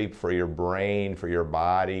sleep for your brain, for your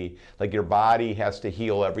body, like your body has to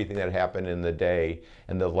heal everything that happened in the day.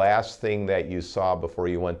 And the last thing that you saw before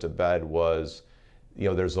you went to bed was, you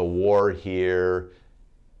know, there's a war here.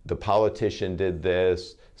 the politician did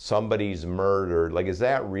this, somebody's murdered. Like, is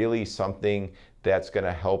that really something that's going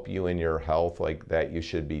to help you in your health, like that you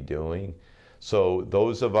should be doing? So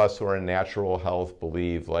those of us who are in natural health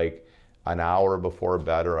believe like an hour before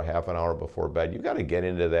bed or a half an hour before bed, you got to get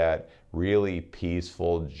into that really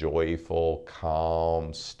peaceful, joyful,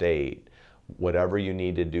 calm state. Whatever you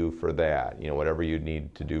need to do for that, you know, whatever you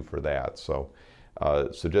need to do for that. So,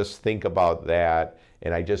 so just think about that.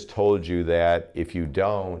 And I just told you that if you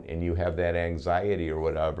don't and you have that anxiety or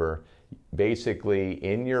whatever, basically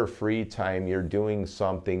in your free time, you're doing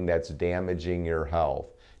something that's damaging your health.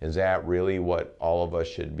 Is that really what all of us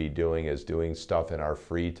should be doing, is doing stuff in our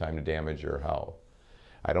free time to damage your health?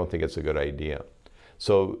 I don't think it's a good idea.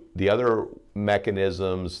 So the other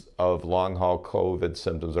mechanisms of long-haul COVID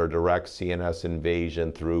symptoms are direct CNS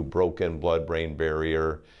invasion through broken blood-brain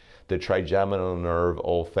barrier, the trigeminal nerve,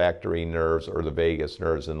 olfactory nerves, or the vagus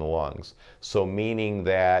nerves in the lungs. So meaning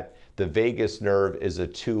that the vagus nerve is a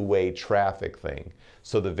two-way traffic thing.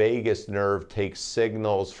 So the vagus nerve takes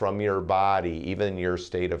signals from your body, even in your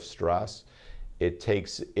state of stress.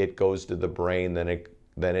 It goes to the brain, then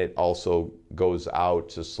it also goes out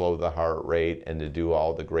to slow the heart rate and to do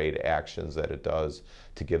all the great actions that it does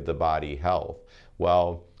to give the body health.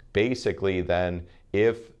 Well, basically then,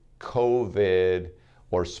 if COVID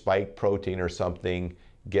or spike protein or something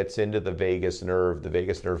gets into the vagus nerve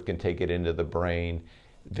can take it into the brain.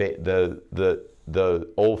 The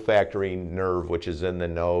olfactory nerve, which is in the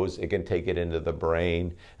nose, it can take it into the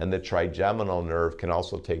brain, and the trigeminal nerve can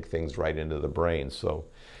also take things right into the brain. So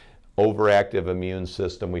overactive immune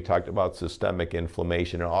system, we talked about systemic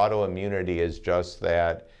inflammation, and autoimmunity is just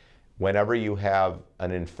that whenever you have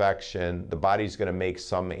an infection, the body's going to make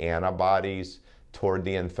some antibodies toward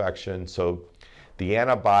the infection. So the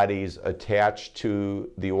antibodies attach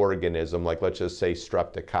to the organism, like let's just say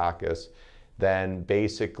streptococcus, then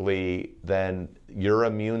basically then your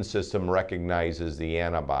immune system recognizes the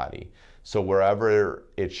antibody. So wherever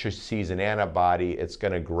it sees an antibody, it's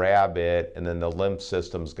going to grab it, and then the lymph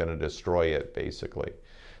system's going to destroy it, basically.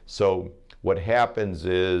 So what happens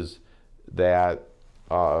is that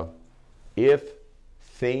if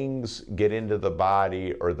things get into the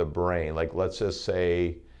body or the brain, like let's just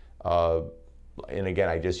say, and again,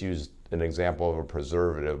 I just used an example of a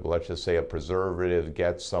preservative. Let's just say a preservative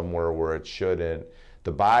gets somewhere where it shouldn't.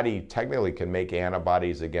 The body technically can make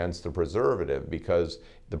antibodies against the preservative because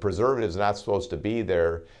the preservative is not supposed to be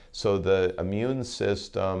there. So the immune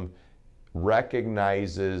system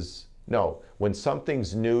recognizes, no, when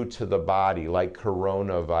something's new to the body, like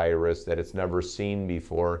coronavirus that it's never seen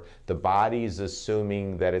before, the body's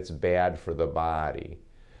assuming that it's bad for the body.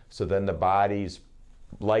 So then the body's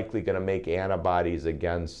likely going to make antibodies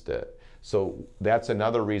against it. So that's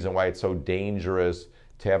another reason why it's so dangerous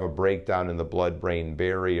to have a breakdown in the blood-brain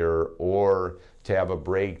barrier or to have a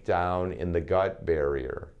breakdown in the gut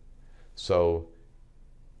barrier. So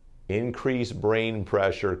increased brain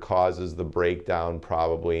pressure causes the breakdown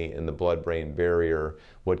probably in the blood-brain barrier.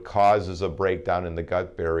 What causes a breakdown in the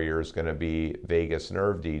gut barrier is going to be vagus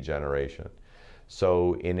nerve degeneration.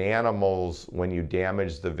 So in animals, when you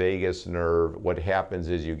damage the vagus nerve, what happens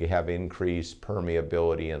is you have increased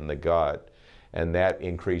permeability in the gut. And that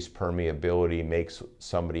increased permeability makes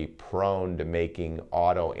somebody prone to making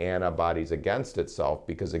autoantibodies against itself,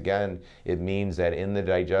 because again, it means that in the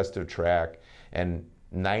digestive tract, and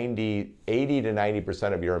 80 to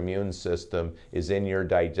 90% of your immune system is in your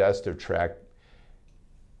digestive tract.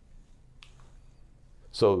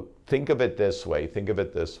 So think of it this way,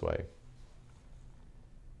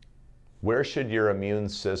 Where should your immune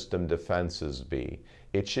system defenses be?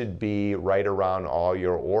 It should be right around all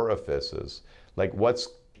your orifices. Like, what's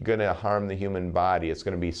going to harm the human body? It's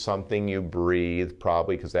going to be something you breathe,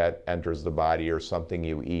 probably, because that enters the body, or something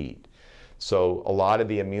you eat. So a lot of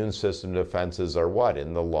the immune system defenses are what?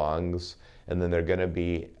 In the lungs, and then they're going to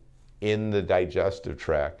be in the digestive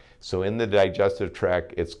tract. So in the digestive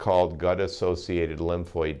tract, it's called gut-associated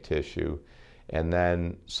lymphoid tissue. And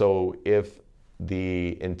then, so if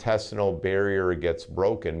the intestinal barrier gets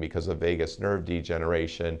broken because of vagus nerve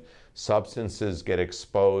degeneration, substances get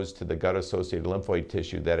exposed to the gut-associated lymphoid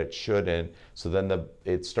tissue that it shouldn't, so then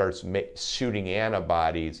it starts shooting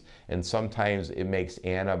antibodies, and sometimes it makes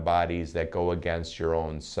antibodies that go against your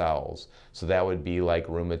own cells. So that would be like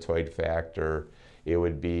rheumatoid factor, it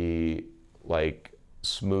would be like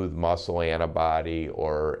smooth muscle antibody,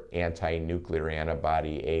 or anti-nuclear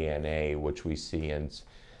antibody, ANA, which we see in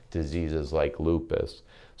diseases like lupus.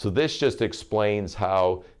 So this just explains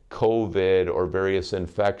how COVID or various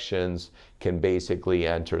infections can basically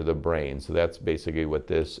enter the brain. So that's basically what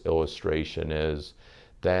this illustration is.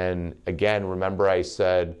 then again, remember I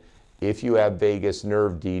said, if you have vagus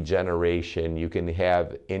nerve degeneration, you can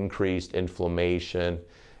have increased inflammation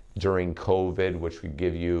during COVID, which would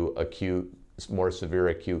give you acute, more severe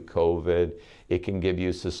acute COVID. It can give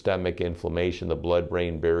you systemic inflammation. The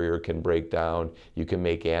blood-brain barrier can break down. You can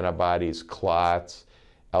make antibodies, clots,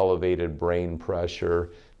 elevated brain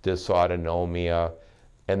pressure, dysautonomia.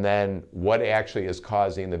 And then what actually is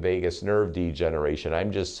causing the vagus nerve degeneration?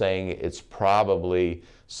 I'm just saying it's probably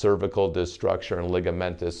cervical disc structure and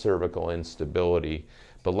ligamentous cervical instability.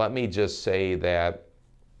 But let me just say that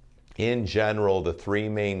in general, the three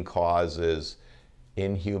main causes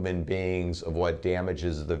in human beings of what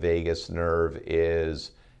damages the vagus nerve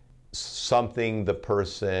is something the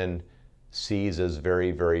person sees as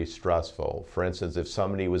very, very stressful. For instance, if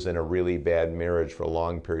somebody was in a really bad marriage for a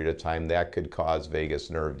long period of time, that could cause vagus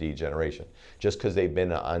nerve degeneration, just because they've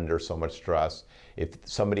been under so much stress. If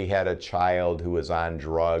somebody had a child who was on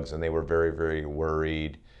drugs and they were very, very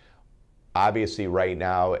worried. Obviously right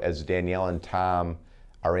now, as Danielle and Tom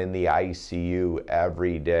are in the ICU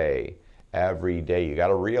every day, you got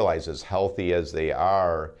to realize, as healthy as they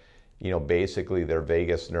are, you know, basically their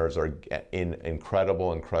vagus nerves are in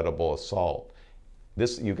incredible assault.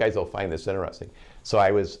 This, you guys will find this interesting. So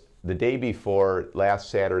I was, the day before, last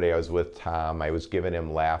Saturday, I was with Tom. I was giving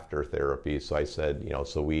him laughter therapy. So I said, you know,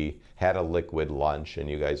 so we had a liquid lunch, and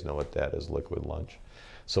you guys know what that is, liquid lunch.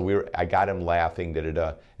 So I got him laughing,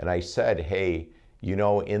 and I said, hey, you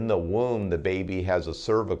know, in the womb, the baby has a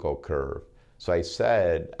cervical curve. So I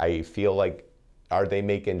said, I feel like, are they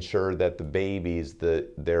making sure that the babies,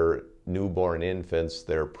 their newborn infants,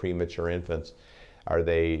 their premature infants, are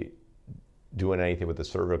they doing anything with the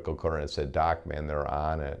cervical curve? And I said, Doc, man, they're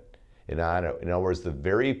on it. In other words, the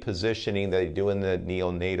very positioning that they do in the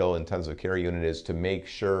neonatal intensive care unit is to make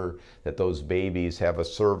sure that those babies have a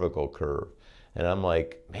cervical curve. And I'm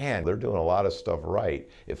like, man, they're doing a lot of stuff right.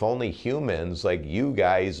 If only humans like you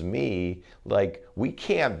guys, me, like, we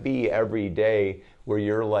can't be every day where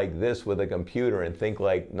you're like this with a computer and think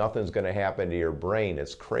like nothing's going to happen to your brain.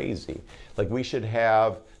 It's crazy. Like, we should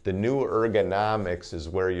have the new ergonomics is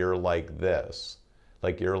where you're like this.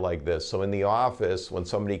 Like, you're like this. So in the office, when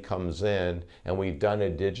somebody comes in and we've done a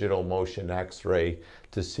digital motion x-ray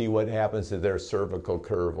to see what happens to their cervical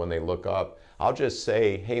curve when they look up, I'll just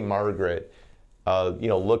say, hey, Margaret, you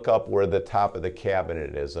know, look up where the top of the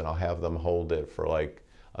cabinet is, and I'll have them hold it for like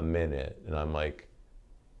a minute. And I'm like,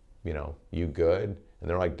 you know, you good? And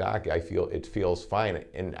they're like, Doc, it feels fine.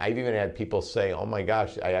 And I've even had people say, oh my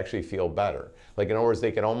gosh, I actually feel better. Like, in other words,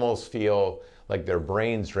 they can almost feel like their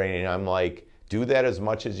brain's draining. I'm like, do that as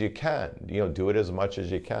much as you can. You know, do it as much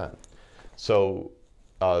as you can. So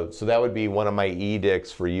that would be one of my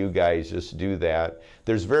edicts for you guys, just do that.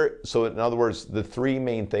 So in other words, the three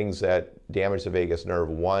main things that damage the vagus nerve,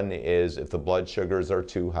 one is if the blood sugars are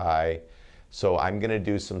too high. So I'm gonna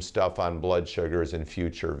do some stuff on blood sugars in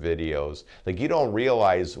future videos. Like, you don't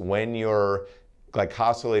realize when your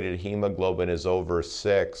glycosylated hemoglobin is over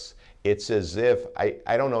 6, it's as if,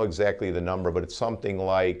 I don't know exactly the number, but it's something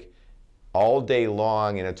like all day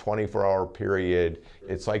long in a 24-hour period,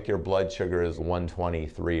 it's like your blood sugar is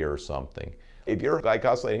 123 or something. If your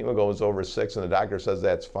glycosylated hemoglobin is over 6 and the doctor says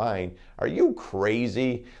that's fine, are you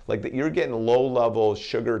crazy? Like, you're getting low-level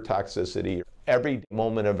sugar toxicity every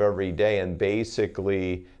moment of every day, and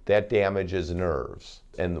basically that damages nerves.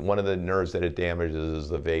 And one of the nerves that it damages is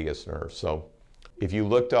the vagus nerve. So if you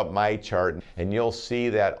looked up my chart, and you'll see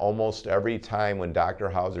that almost every time when Dr.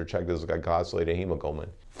 Hauser checked his glycosylated hemoglobin,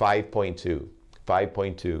 5.2,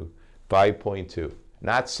 5.2, 5.2.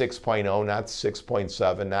 Not 6.0, not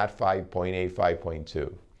 6.7, not 5.8,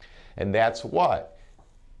 5.2. And that's what?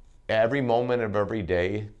 Every moment of every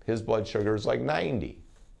day, his blood sugar is like 90.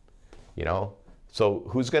 You know? So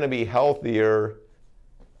who's going to be healthier,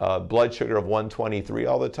 blood sugar of 123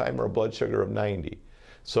 all the time or a blood sugar of 90?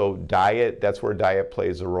 So diet, that's where diet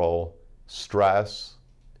plays a role. Stress,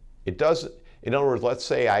 it does. In other words, let's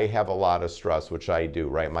say I have a lot of stress, which I do,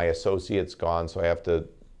 right? My associate's gone, so I have to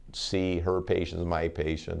see her patients, my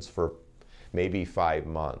patients, for maybe 5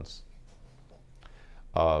 months.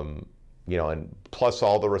 You know, and plus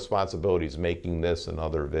all the responsibilities, making this and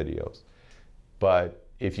other videos. But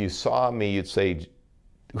if you saw me, you'd say,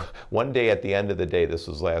 one day at the end of the day, this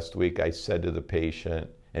was last week, I said to the patient,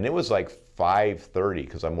 and it was like 5:30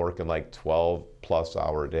 because I'm working like 12+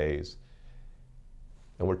 hour days.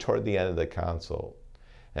 And we're toward the end of the consult.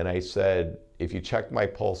 And I said, if you check my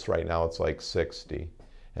pulse right now, it's like 60.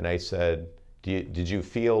 And I said, did you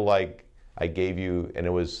feel like I gave you, and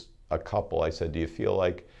it was a couple, I said, do you feel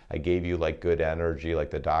like I gave you like good energy,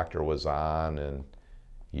 like the doctor was on? And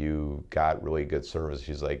You got really good service.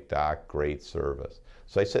 She's like, Doc, great service.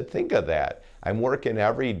 So I said, think of that. I'm working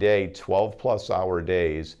every day, 12-plus-hour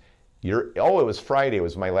days. Oh, it was Friday. It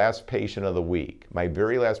was my last patient of the week, my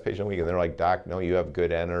very last patient of the week. And they're like, Doc, no, you have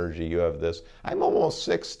good energy. You have this. I'm almost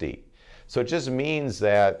 60. So it just means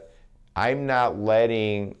that I'm not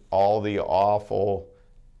letting all the awful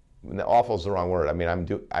is the wrong word. I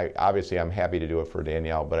mean, obviously I'm happy to do it for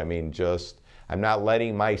Danielle, but I mean, I'm not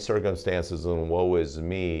letting my circumstances and woe is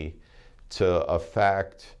me to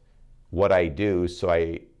affect what I do. So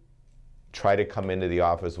I try to come into the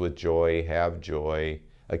office with joy, have joy.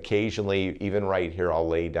 Occasionally, even right here, I'll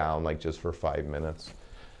lay down like just for 5 minutes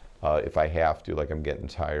if I have to, like I'm getting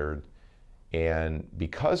tired. And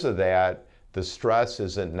because of that, the stress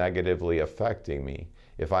isn't negatively affecting me.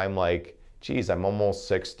 If I'm like, geez, I'm almost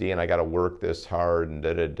 60 and I got to work this hard and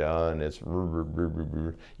and it's,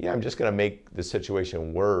 I'm just going to make the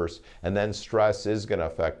situation worse. And then stress is going to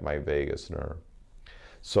affect my vagus nerve.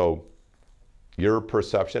 So your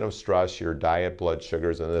perception of stress, your diet, blood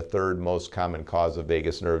sugars, and the third most common cause of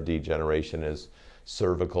vagus nerve degeneration is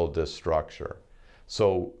cervical destructure.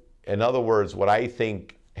 So in other words, what I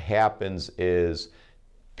think happens is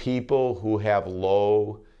people who have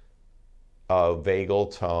low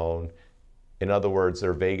vagal tone, in other words,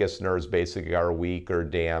 their vagus nerves basically are weak or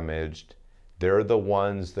damaged, they're the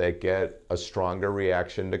ones that get a stronger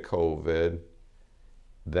reaction to COVID.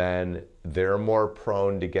 Then they're more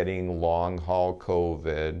prone to getting long-haul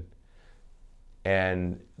COVID.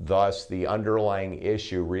 And thus, the underlying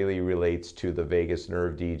issue really relates to the vagus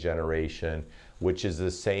nerve degeneration, which is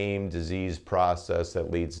the same disease process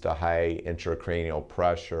that leads to high intracranial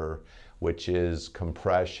pressure, which is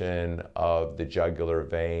compression of the jugular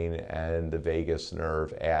vein and the vagus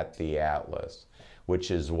nerve at the atlas,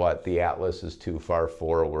 which is what the atlas is too far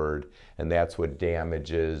forward, and that's what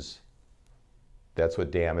damages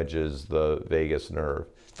the vagus nerve.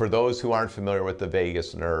 For those who aren't familiar with the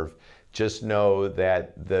vagus nerve, just know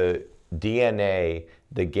that the DNA,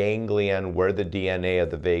 the ganglion where the DNA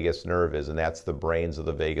of the vagus nerve is, and that's the brains of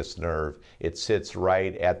the vagus nerve, it sits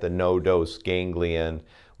right at the nodose ganglion,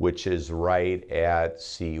 which is right at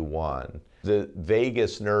C1. The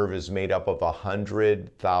vagus nerve is made up of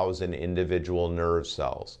 100,000 individual nerve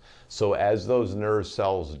cells. So as those nerve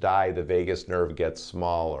cells die, the vagus nerve gets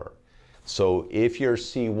smaller. So if your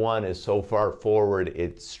C1 is so far forward,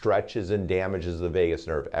 it stretches and damages the vagus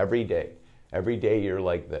nerve every day. Every day you're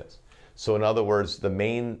like this. So in other words, the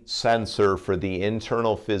main sensor for the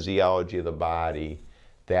internal physiology of the body,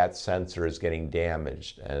 that sensor is getting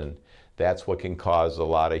damaged. And that's what can cause a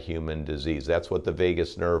lot of human disease. That's what the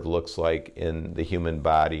vagus nerve looks like in the human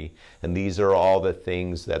body. And these are all the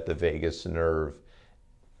things that the vagus nerve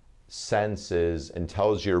senses and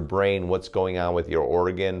tells your brain what's going on with your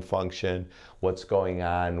organ function, what's going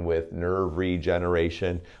on with nerve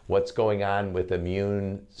regeneration, what's going on with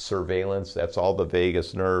immune surveillance, that's all the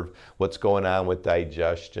vagus nerve, what's going on with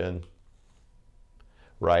digestion,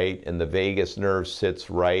 right? And the vagus nerve sits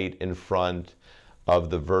right in front of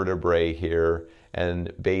the vertebrae here,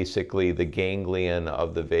 and basically the ganglion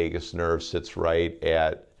of the vagus nerve sits right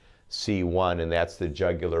at C1, and that's the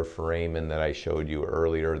jugular foramen that I showed you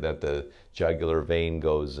earlier, that the jugular vein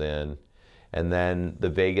goes in. And then the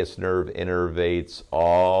vagus nerve innervates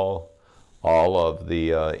all of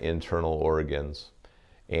the internal organs.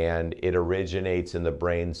 And it originates in the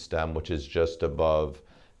brain stem, which is just above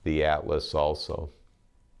the atlas also.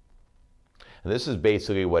 And this is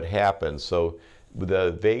basically what happens. So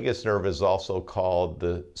the vagus nerve is also called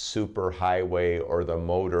the superhighway or the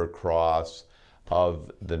motor cross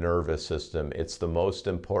of the nervous system. It's the most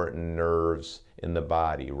important nerves in the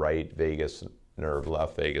body, right vagus nerve,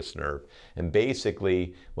 left vagus nerve. And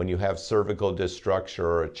basically, when you have cervical destruction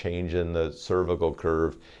or a change in the cervical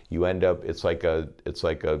curve, you end up, it's like a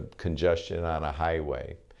congestion on a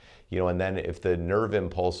highway. And then if the nerve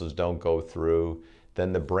impulses don't go through,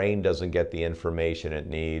 then the brain doesn't get the information it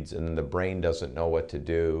needs, and then the brain doesn't know what to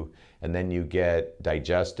do. And then you get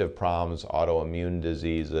digestive problems, autoimmune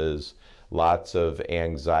diseases, lots of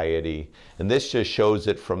anxiety. And this just shows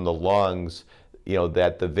it from the lungs,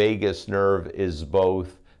 that the vagus nerve is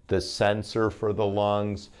both the sensor for the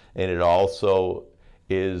lungs, and it also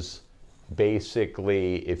is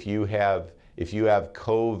basically, if you have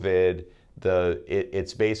COVID,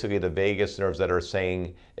 it's basically the vagus nerves that are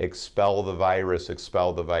saying, expel the virus,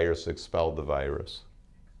 expel the virus, expel the virus.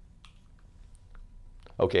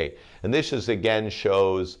 Okay, and this just again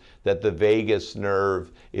shows that the vagus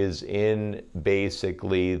nerve is in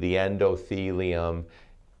basically the endothelium.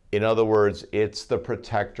 In other words, it's the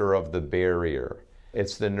protector of the barrier.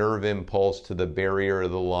 It's the nerve impulse to the barrier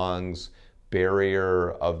of the lungs,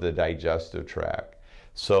 barrier of the digestive tract.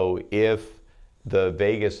 So if the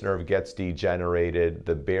vagus nerve gets degenerated,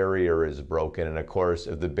 the barrier is broken. And of course,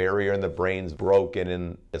 if the barrier in the brain's broken,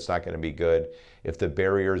 and it's not going to be good. If the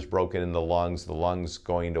barrier is broken in the lungs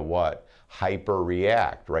going to what?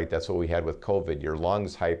 Hyperreact, right? That's what we had with COVID. Your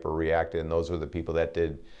lungs hyperreacted, and those were the people that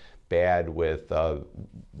did bad with,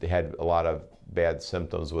 they had a lot of bad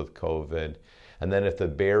symptoms with COVID. And then if the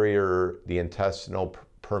barrier, the intestinal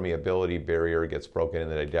permeability barrier gets broken in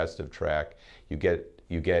the digestive tract, you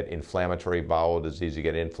get inflammatory bowel disease, you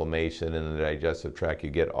get inflammation in the digestive tract, you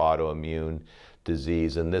get autoimmune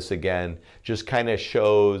disease. And this again just kind of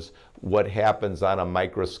shows what happens on a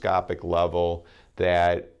microscopic level,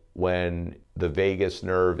 that when the vagus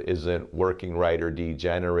nerve isn't working right or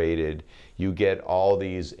degenerated, you get all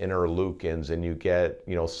these interleukins, and you get,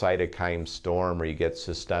 cytokine storm, or you get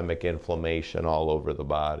systemic inflammation all over the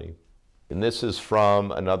body. And this is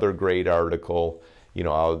from another great article.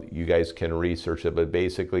 You guys can research it, but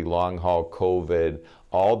basically long haul COVID,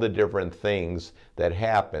 all the different things that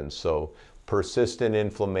happen. So persistent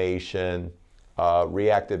inflammation,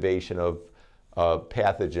 reactivation of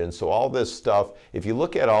pathogens. So all this stuff, if you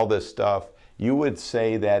look at all this stuff, you would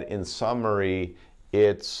say that in summary,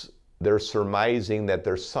 they're surmising that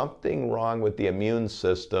there's something wrong with the immune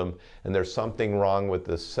system and there's something wrong with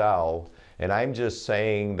the cell. And I'm just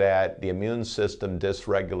saying that the immune system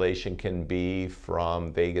dysregulation can be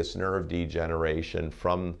from vagus nerve degeneration,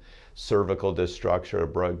 from cervical destruction, or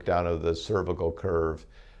breakdown of the cervical curve,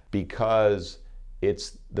 because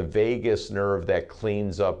it's the vagus nerve that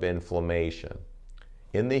cleans up inflammation.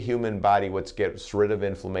 In the human body, what gets rid of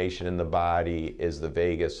inflammation in the body is the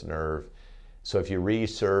vagus nerve. So if you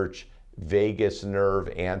research vagus nerve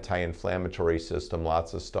anti-inflammatory system,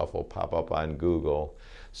 lots of stuff will pop up on Google.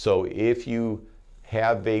 So if you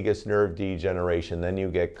have vagus nerve degeneration, then you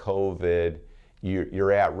get COVID,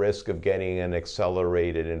 you're at risk of getting an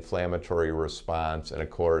accelerated inflammatory response. And of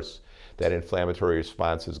course, that inflammatory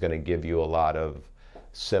response is going to give you a lot of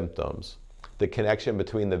symptoms. The connection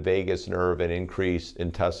between the vagus nerve and increased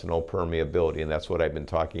intestinal permeability, and that's what I've been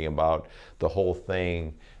talking about, the whole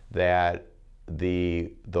thing, that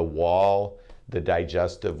the wall, the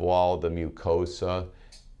digestive wall, the mucosa,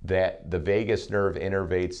 that the vagus nerve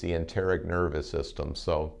innervates the enteric nervous system.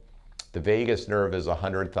 So the vagus nerve is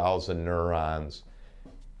 100,000 neurons.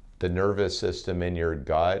 The nervous system in your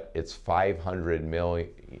gut, it's 500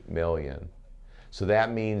 million. So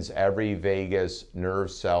that means every vagus nerve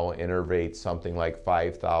cell innervates something like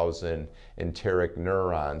 5,000 enteric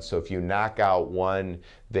neurons. So if you knock out one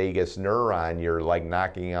vagus neuron, you're like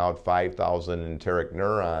knocking out 5,000 enteric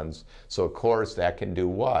neurons. So of course that can do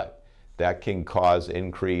what? That can cause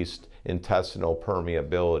increased intestinal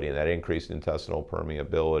permeability, and that increased intestinal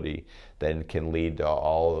permeability then can lead to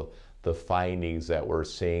all the findings that we're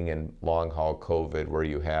seeing in long haul COVID, where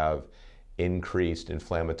you have increased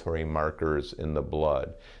inflammatory markers in the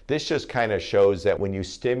blood. This just kind of shows that when you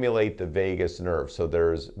stimulate the vagus nerve, so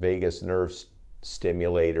there's vagus nerve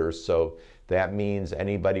stimulators, so that means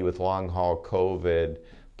anybody with long haul COVID,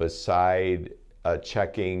 beside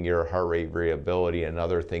checking your heart rate variability,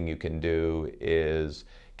 another thing you can do is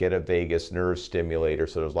get a vagus nerve stimulator.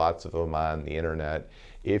 So there's lots of them on the internet.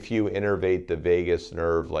 If you innervate the vagus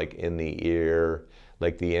nerve, like in the ear,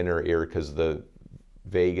 like the inner ear, because the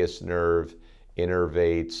vagus nerve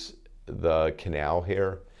innervates the canal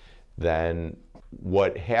here, then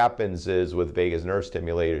what happens is with vagus nerve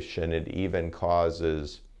stimulation, it even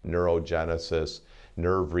causes neurogenesis,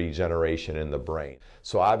 nerve regeneration in the brain.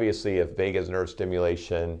 So obviously if vagus nerve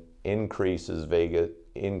stimulation increases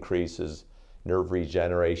nerve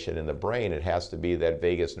regeneration in the brain, it has to be that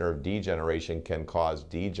vagus nerve degeneration can cause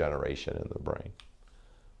degeneration in the brain.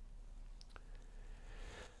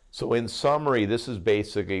 So in summary, this is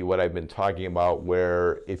basically what I've been talking about,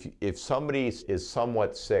 where if somebody is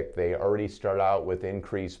somewhat sick, they already start out with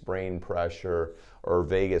increased brain pressure or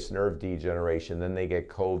vagus nerve degeneration, then they get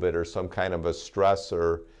COVID or some kind of a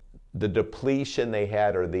stressor, the depletion they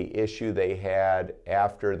had or the issue they had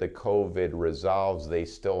after the COVID resolves, they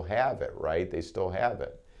still have it, right? They still have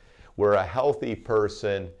it. Where a healthy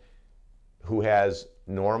person who has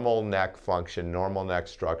normal neck function, normal neck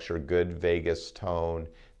structure, good vagus tone,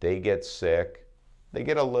 they get sick, they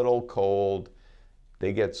get a little cold,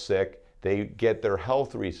 they get sick, they get their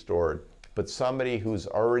health restored. But somebody who's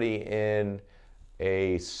already in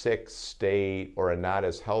a sick state or a not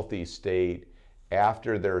as healthy state,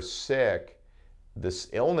 after they're sick, this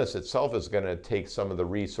illness itself is going to take some of the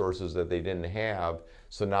resources that they didn't have.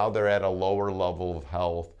 So now they're at a lower level of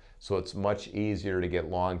health. So it's much easier to get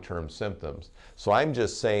long-term symptoms. So I'm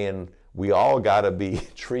just saying, we all got to be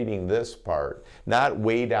treating this part, not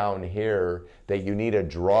way down here that you need a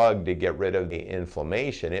drug to get rid of the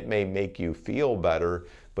inflammation. It may make you feel better,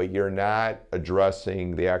 but you're not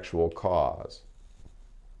addressing the actual cause.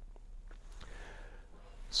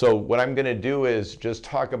 So what I'm going to do is just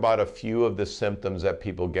talk about a few of the symptoms that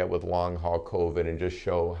people get with long haul COVID and just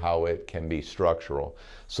show how it can be structural.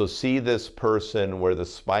 So see this person where the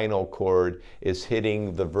spinal cord is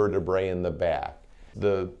hitting the vertebrae in the back.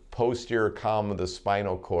 The posterior column of the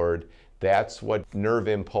spinal cord, that's what nerve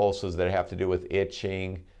impulses that have to do with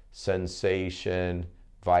itching, sensation,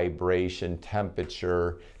 vibration,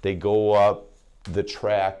 temperature, they go up the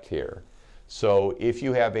tract here. So if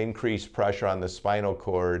you have increased pressure on the spinal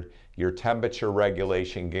cord, your temperature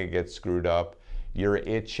regulation can get screwed up. Your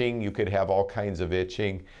itching, you could have all kinds of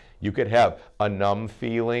itching. You could have a numb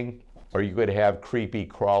feeling, or you could have creepy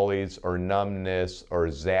crawlies or numbness or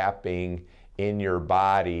zapping in your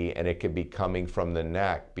body, and it could be coming from the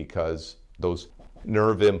neck because those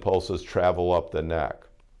nerve impulses travel up the neck.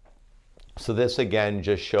 So this again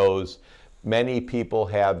just shows many people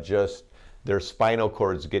have just their spinal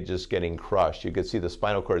cords just getting crushed. You can see the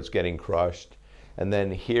spinal cords getting crushed. And then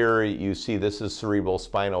here you see this is cerebral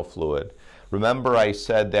spinal fluid. Remember I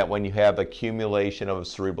said that when you have accumulation of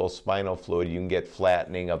cerebral spinal fluid, you can get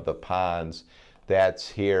flattening of the pons. That's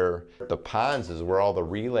here. The pons is where all the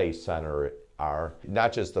relay center are.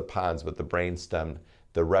 Not just the pons, but the brainstem,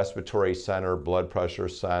 the respiratory center, blood pressure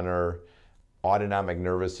center, autonomic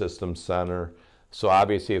nervous system center. So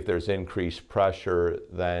obviously if there's increased pressure,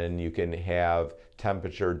 then you can have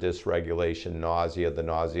temperature dysregulation, nausea, the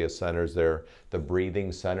nausea centers there, the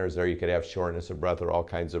breathing centers there, you could have shortness of breath or all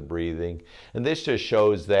kinds of breathing. And this just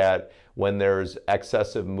shows that when there's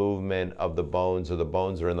excessive movement of the bones or the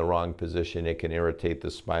bones are in the wrong position, it can irritate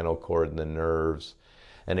the spinal cord and the nerves.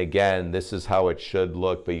 And again, this is how it should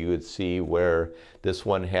look, but you would see where this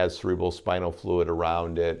one has cerebral spinal fluid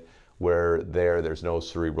around it, where there's no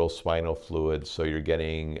cerebral spinal fluid, so you're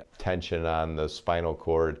getting tension on the spinal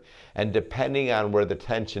cord. And depending on where the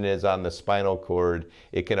tension is on the spinal cord,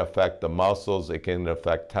 it can affect the muscles, it can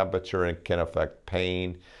affect temperature, and it can affect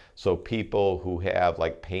pain. So people who have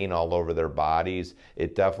like pain all over their bodies,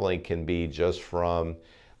 it definitely can be just from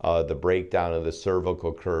the breakdown of the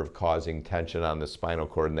cervical curve causing tension on the spinal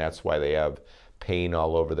cord, and that's why they have pain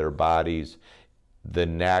all over their bodies. The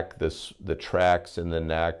neck, the tracts in the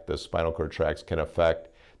neck, the spinal cord tracts can affect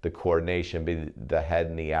the coordination, the head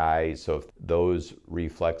and the eyes. So if those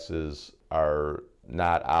reflexes are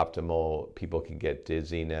not optimal, people can get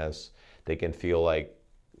dizziness. They can feel like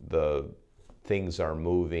the things are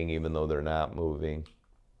moving even though they're not moving.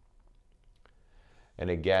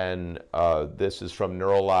 And again, this is from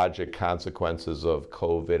neurologic consequences of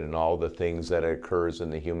COVID and all the things that occurs in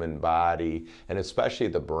the human body, and especially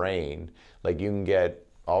the brain. Like you can get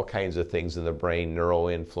all kinds of things in the brain,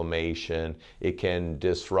 neuroinflammation. It can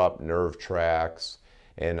disrupt nerve tracts.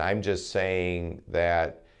 And I'm just saying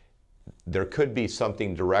that there could be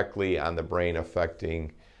something directly on the brain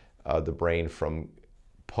affecting the brain from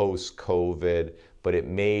post-COVID, but it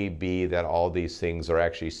may be that all these things are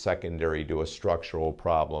actually secondary to a structural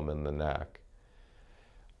problem in the neck.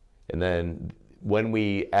 And then when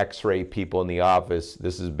we x-ray people in the office,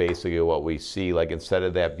 this is basically what we see. Like instead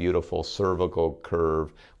of that beautiful cervical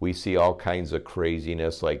curve, we see all kinds of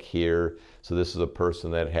craziness like here. So this is a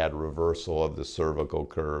person that had reversal of the cervical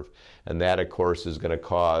curve. And that of course is going to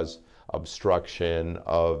cause obstruction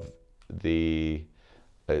of the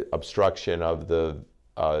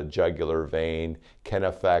jugular vein, can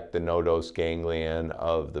affect the nodose ganglion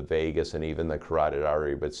of the vagus and even the carotid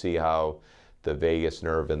artery. But see how the vagus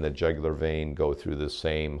nerve and the jugular vein go through the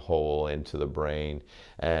same hole into the brain.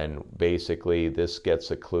 And basically this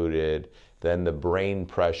gets occluded. Then the brain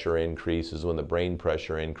pressure increases. When the brain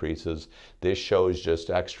pressure increases, this shows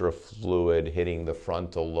just extra fluid hitting the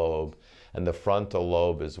frontal lobe. And the frontal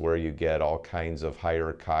lobe is where you get all kinds of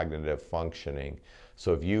higher cognitive functioning.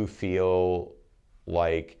 So if you feel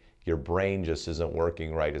like your brain just isn't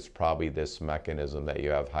working right, it's probably this mechanism that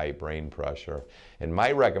you have high brain pressure. And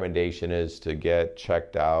my recommendation is to get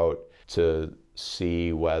checked out to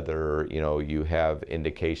see whether you have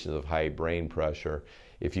indications of high brain pressure.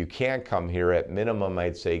 If you can't come here, at minimum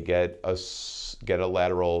I'd say get a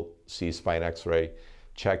lateral C-spine x-ray,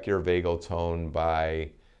 check your vagal tone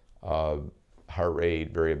by heart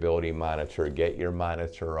rate variability monitor, get your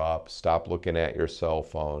monitor up, stop looking at your cell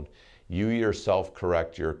phone. You yourself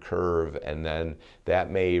correct your curve, and then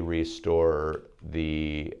that may restore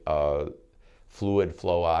the fluid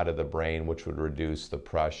flow out of the brain, which would reduce the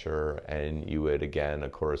pressure, and you would again,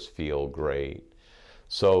 of course, feel great.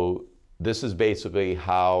 So this is basically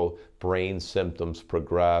how brain symptoms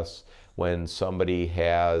progress when somebody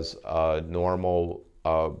has normal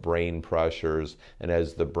brain pressures, and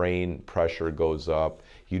as the brain pressure goes up,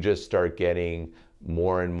 you just start getting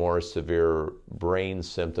more and more severe brain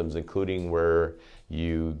symptoms, including where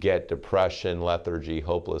you get depression, lethargy,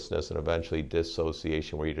 hopelessness, and eventually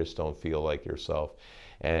dissociation, where you just don't feel like yourself.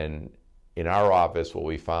 And in our office, what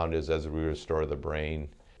we found is as we restore the brain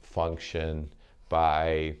function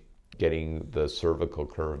by getting the cervical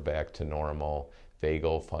curve back to normal,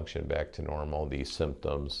 vagal function back to normal, these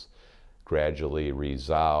symptoms gradually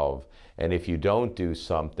resolve. And if you don't do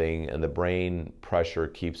something and the brain pressure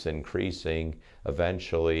keeps increasing,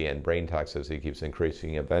 eventually, and brain toxicity keeps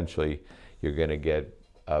increasing, eventually you're going to get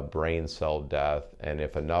a brain cell death. And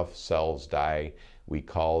if enough cells die, we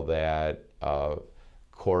call that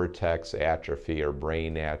cortex atrophy or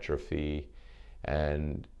brain atrophy.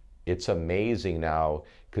 And it's amazing now,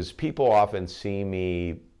 because people often see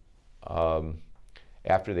me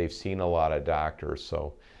after they've seen a lot of doctors.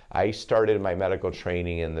 So I started my medical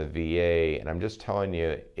training in the VA, and I'm just telling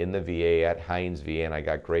you, in the VA at Hines VA, and I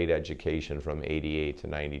got great education from '88 to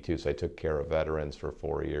 '92, so I took care of veterans for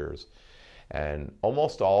 4 years. And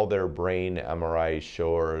almost all their brain MRIs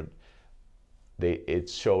showed, it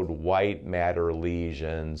showed white matter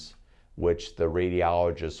lesions, which the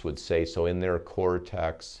radiologists would say, so in their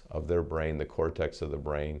cortex of their brain, the cortex of the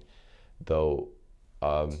brain, though,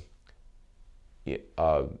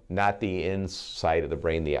 not the inside of the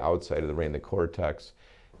brain, the outside of the brain, the cortex,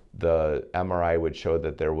 the MRI would show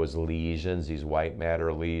that there was lesions, these white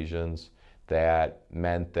matter lesions, that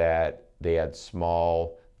meant that they had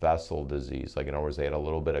small vessel disease. Like, in other words, they had a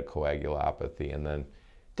little bit of coagulopathy, and then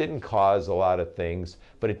didn't cause a lot of things,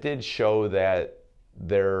 but it did show that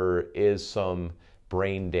there is some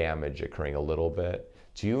brain damage occurring a little bit.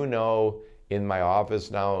 Do you know, in my office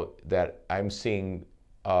now, that I'm seeing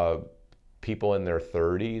people in their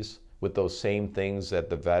 30s with those same things that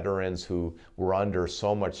the veterans who were under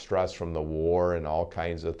so much stress from the war and all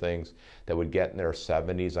kinds of things that would get in their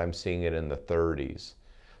 70s, I'm seeing it in the 30s.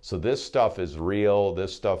 So this stuff is real,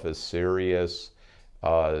 this stuff is serious.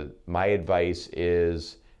 My advice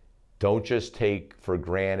is, don't just take for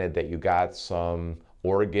granted that you got some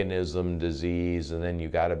organism disease and then you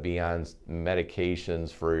got to be on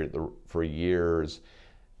medications for years.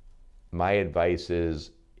 My advice is,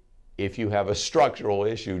 if you have a structural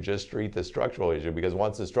issue, just treat the structural issue, because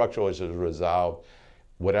once the structural issue is resolved,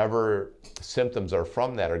 whatever symptoms are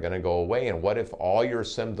from that are going to go away. And what if all your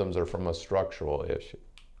symptoms are from a structural issue?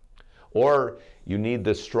 Or you need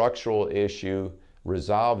the structural issue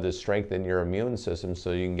resolved to strengthen your immune system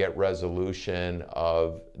so you can get resolution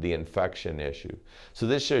of the infection issue. So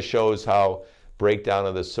this just shows how breakdown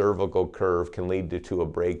of the cervical curve can lead to a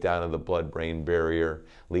breakdown of the blood-brain barrier,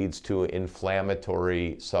 leads to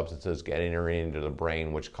inflammatory substances getting into the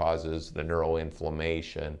brain, which causes the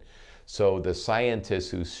neuroinflammation. So the scientists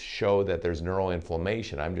who show that there's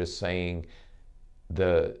neuroinflammation, I'm just saying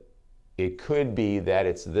it could be that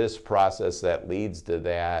it's this process that leads to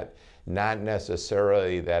that, not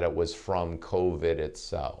necessarily that it was from COVID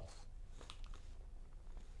itself.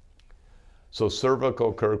 So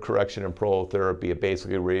cervical curve correction and prolotherapy, it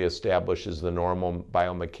basically reestablishes the normal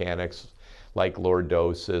biomechanics like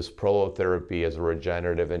lordosis. Prolotherapy is a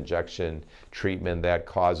regenerative injection treatment that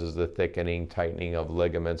causes the thickening, tightening of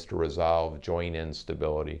ligaments to resolve joint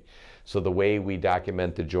instability. So the way we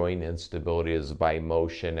document the joint instability is by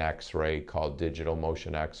motion X-ray, called digital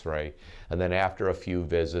motion X-ray. And then after a few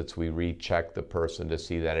visits, we recheck the person to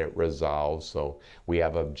see that it resolves. So we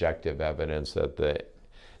have objective evidence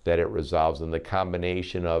that it resolves. And the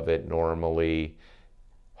combination of it normally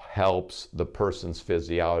helps the person's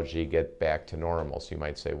physiology get back to normal. So you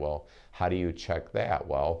might say, well, how do you check that?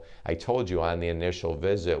 Well, I told you on the initial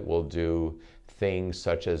visit, we'll do things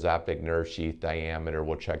such as optic nerve sheath diameter.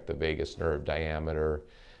 We'll check the vagus nerve diameter,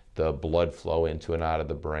 the blood flow into and out of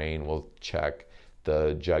the brain. We'll check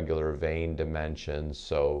the jugular vein dimensions.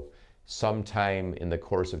 So sometime in the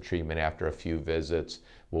course of treatment, after a few visits,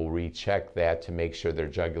 we'll recheck that to make sure their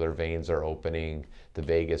jugular veins are opening, the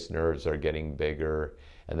vagus nerves are getting bigger.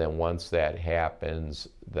 And then once that happens,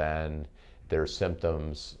 then their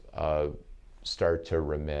symptoms start to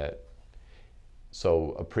remit.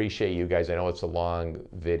 So appreciate you guys. I know it's a long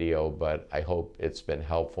video, but I hope it's been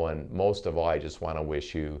helpful. And most of all, I just want to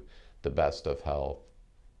wish you the best of health.